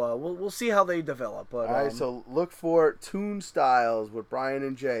we'll see how they develop. But all right, so look for Tune Styles with Brian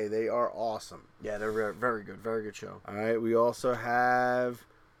and Jay. They are awesome. Yeah, they're very good show. All right, we also have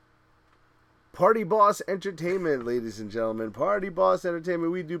Party Boss Entertainment, ladies and gentlemen. Party Boss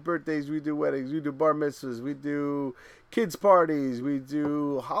Entertainment. We do birthdays, we do weddings, we do bar mitzvahs, we do kids parties, we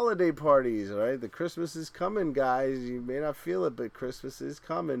do holiday parties. All right, the Christmas is coming, guys. You may not feel it, but Christmas is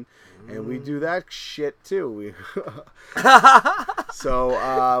coming, and we do that shit too.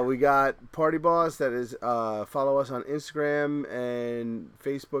 So we got Party Boss. That is, follow us on Instagram and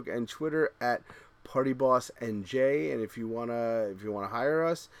Facebook and Twitter at Party Boss NJ. And if you wanna hire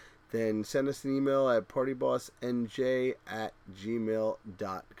us, then send us an email at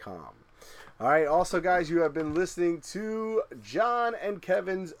partybossnj@gmail.com. All right. Also, guys, you have been listening to John and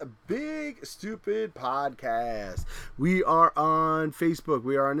Kevin's Big Stupid Podcast. We are on Facebook.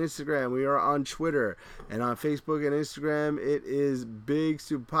 We are on Instagram. We are on Twitter. And on Facebook and Instagram, it is Big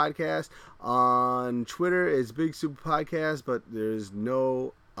Stupid Podcast. On Twitter, it's Big Stupid Podcast, but there's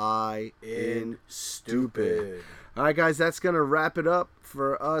no I in stupid. All right, guys, that's going to wrap it up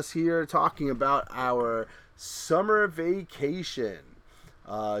for us here talking about our summer vacation.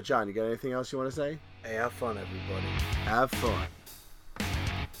 John, you got anything else you want to say? Hey, have fun, everybody. Have fun.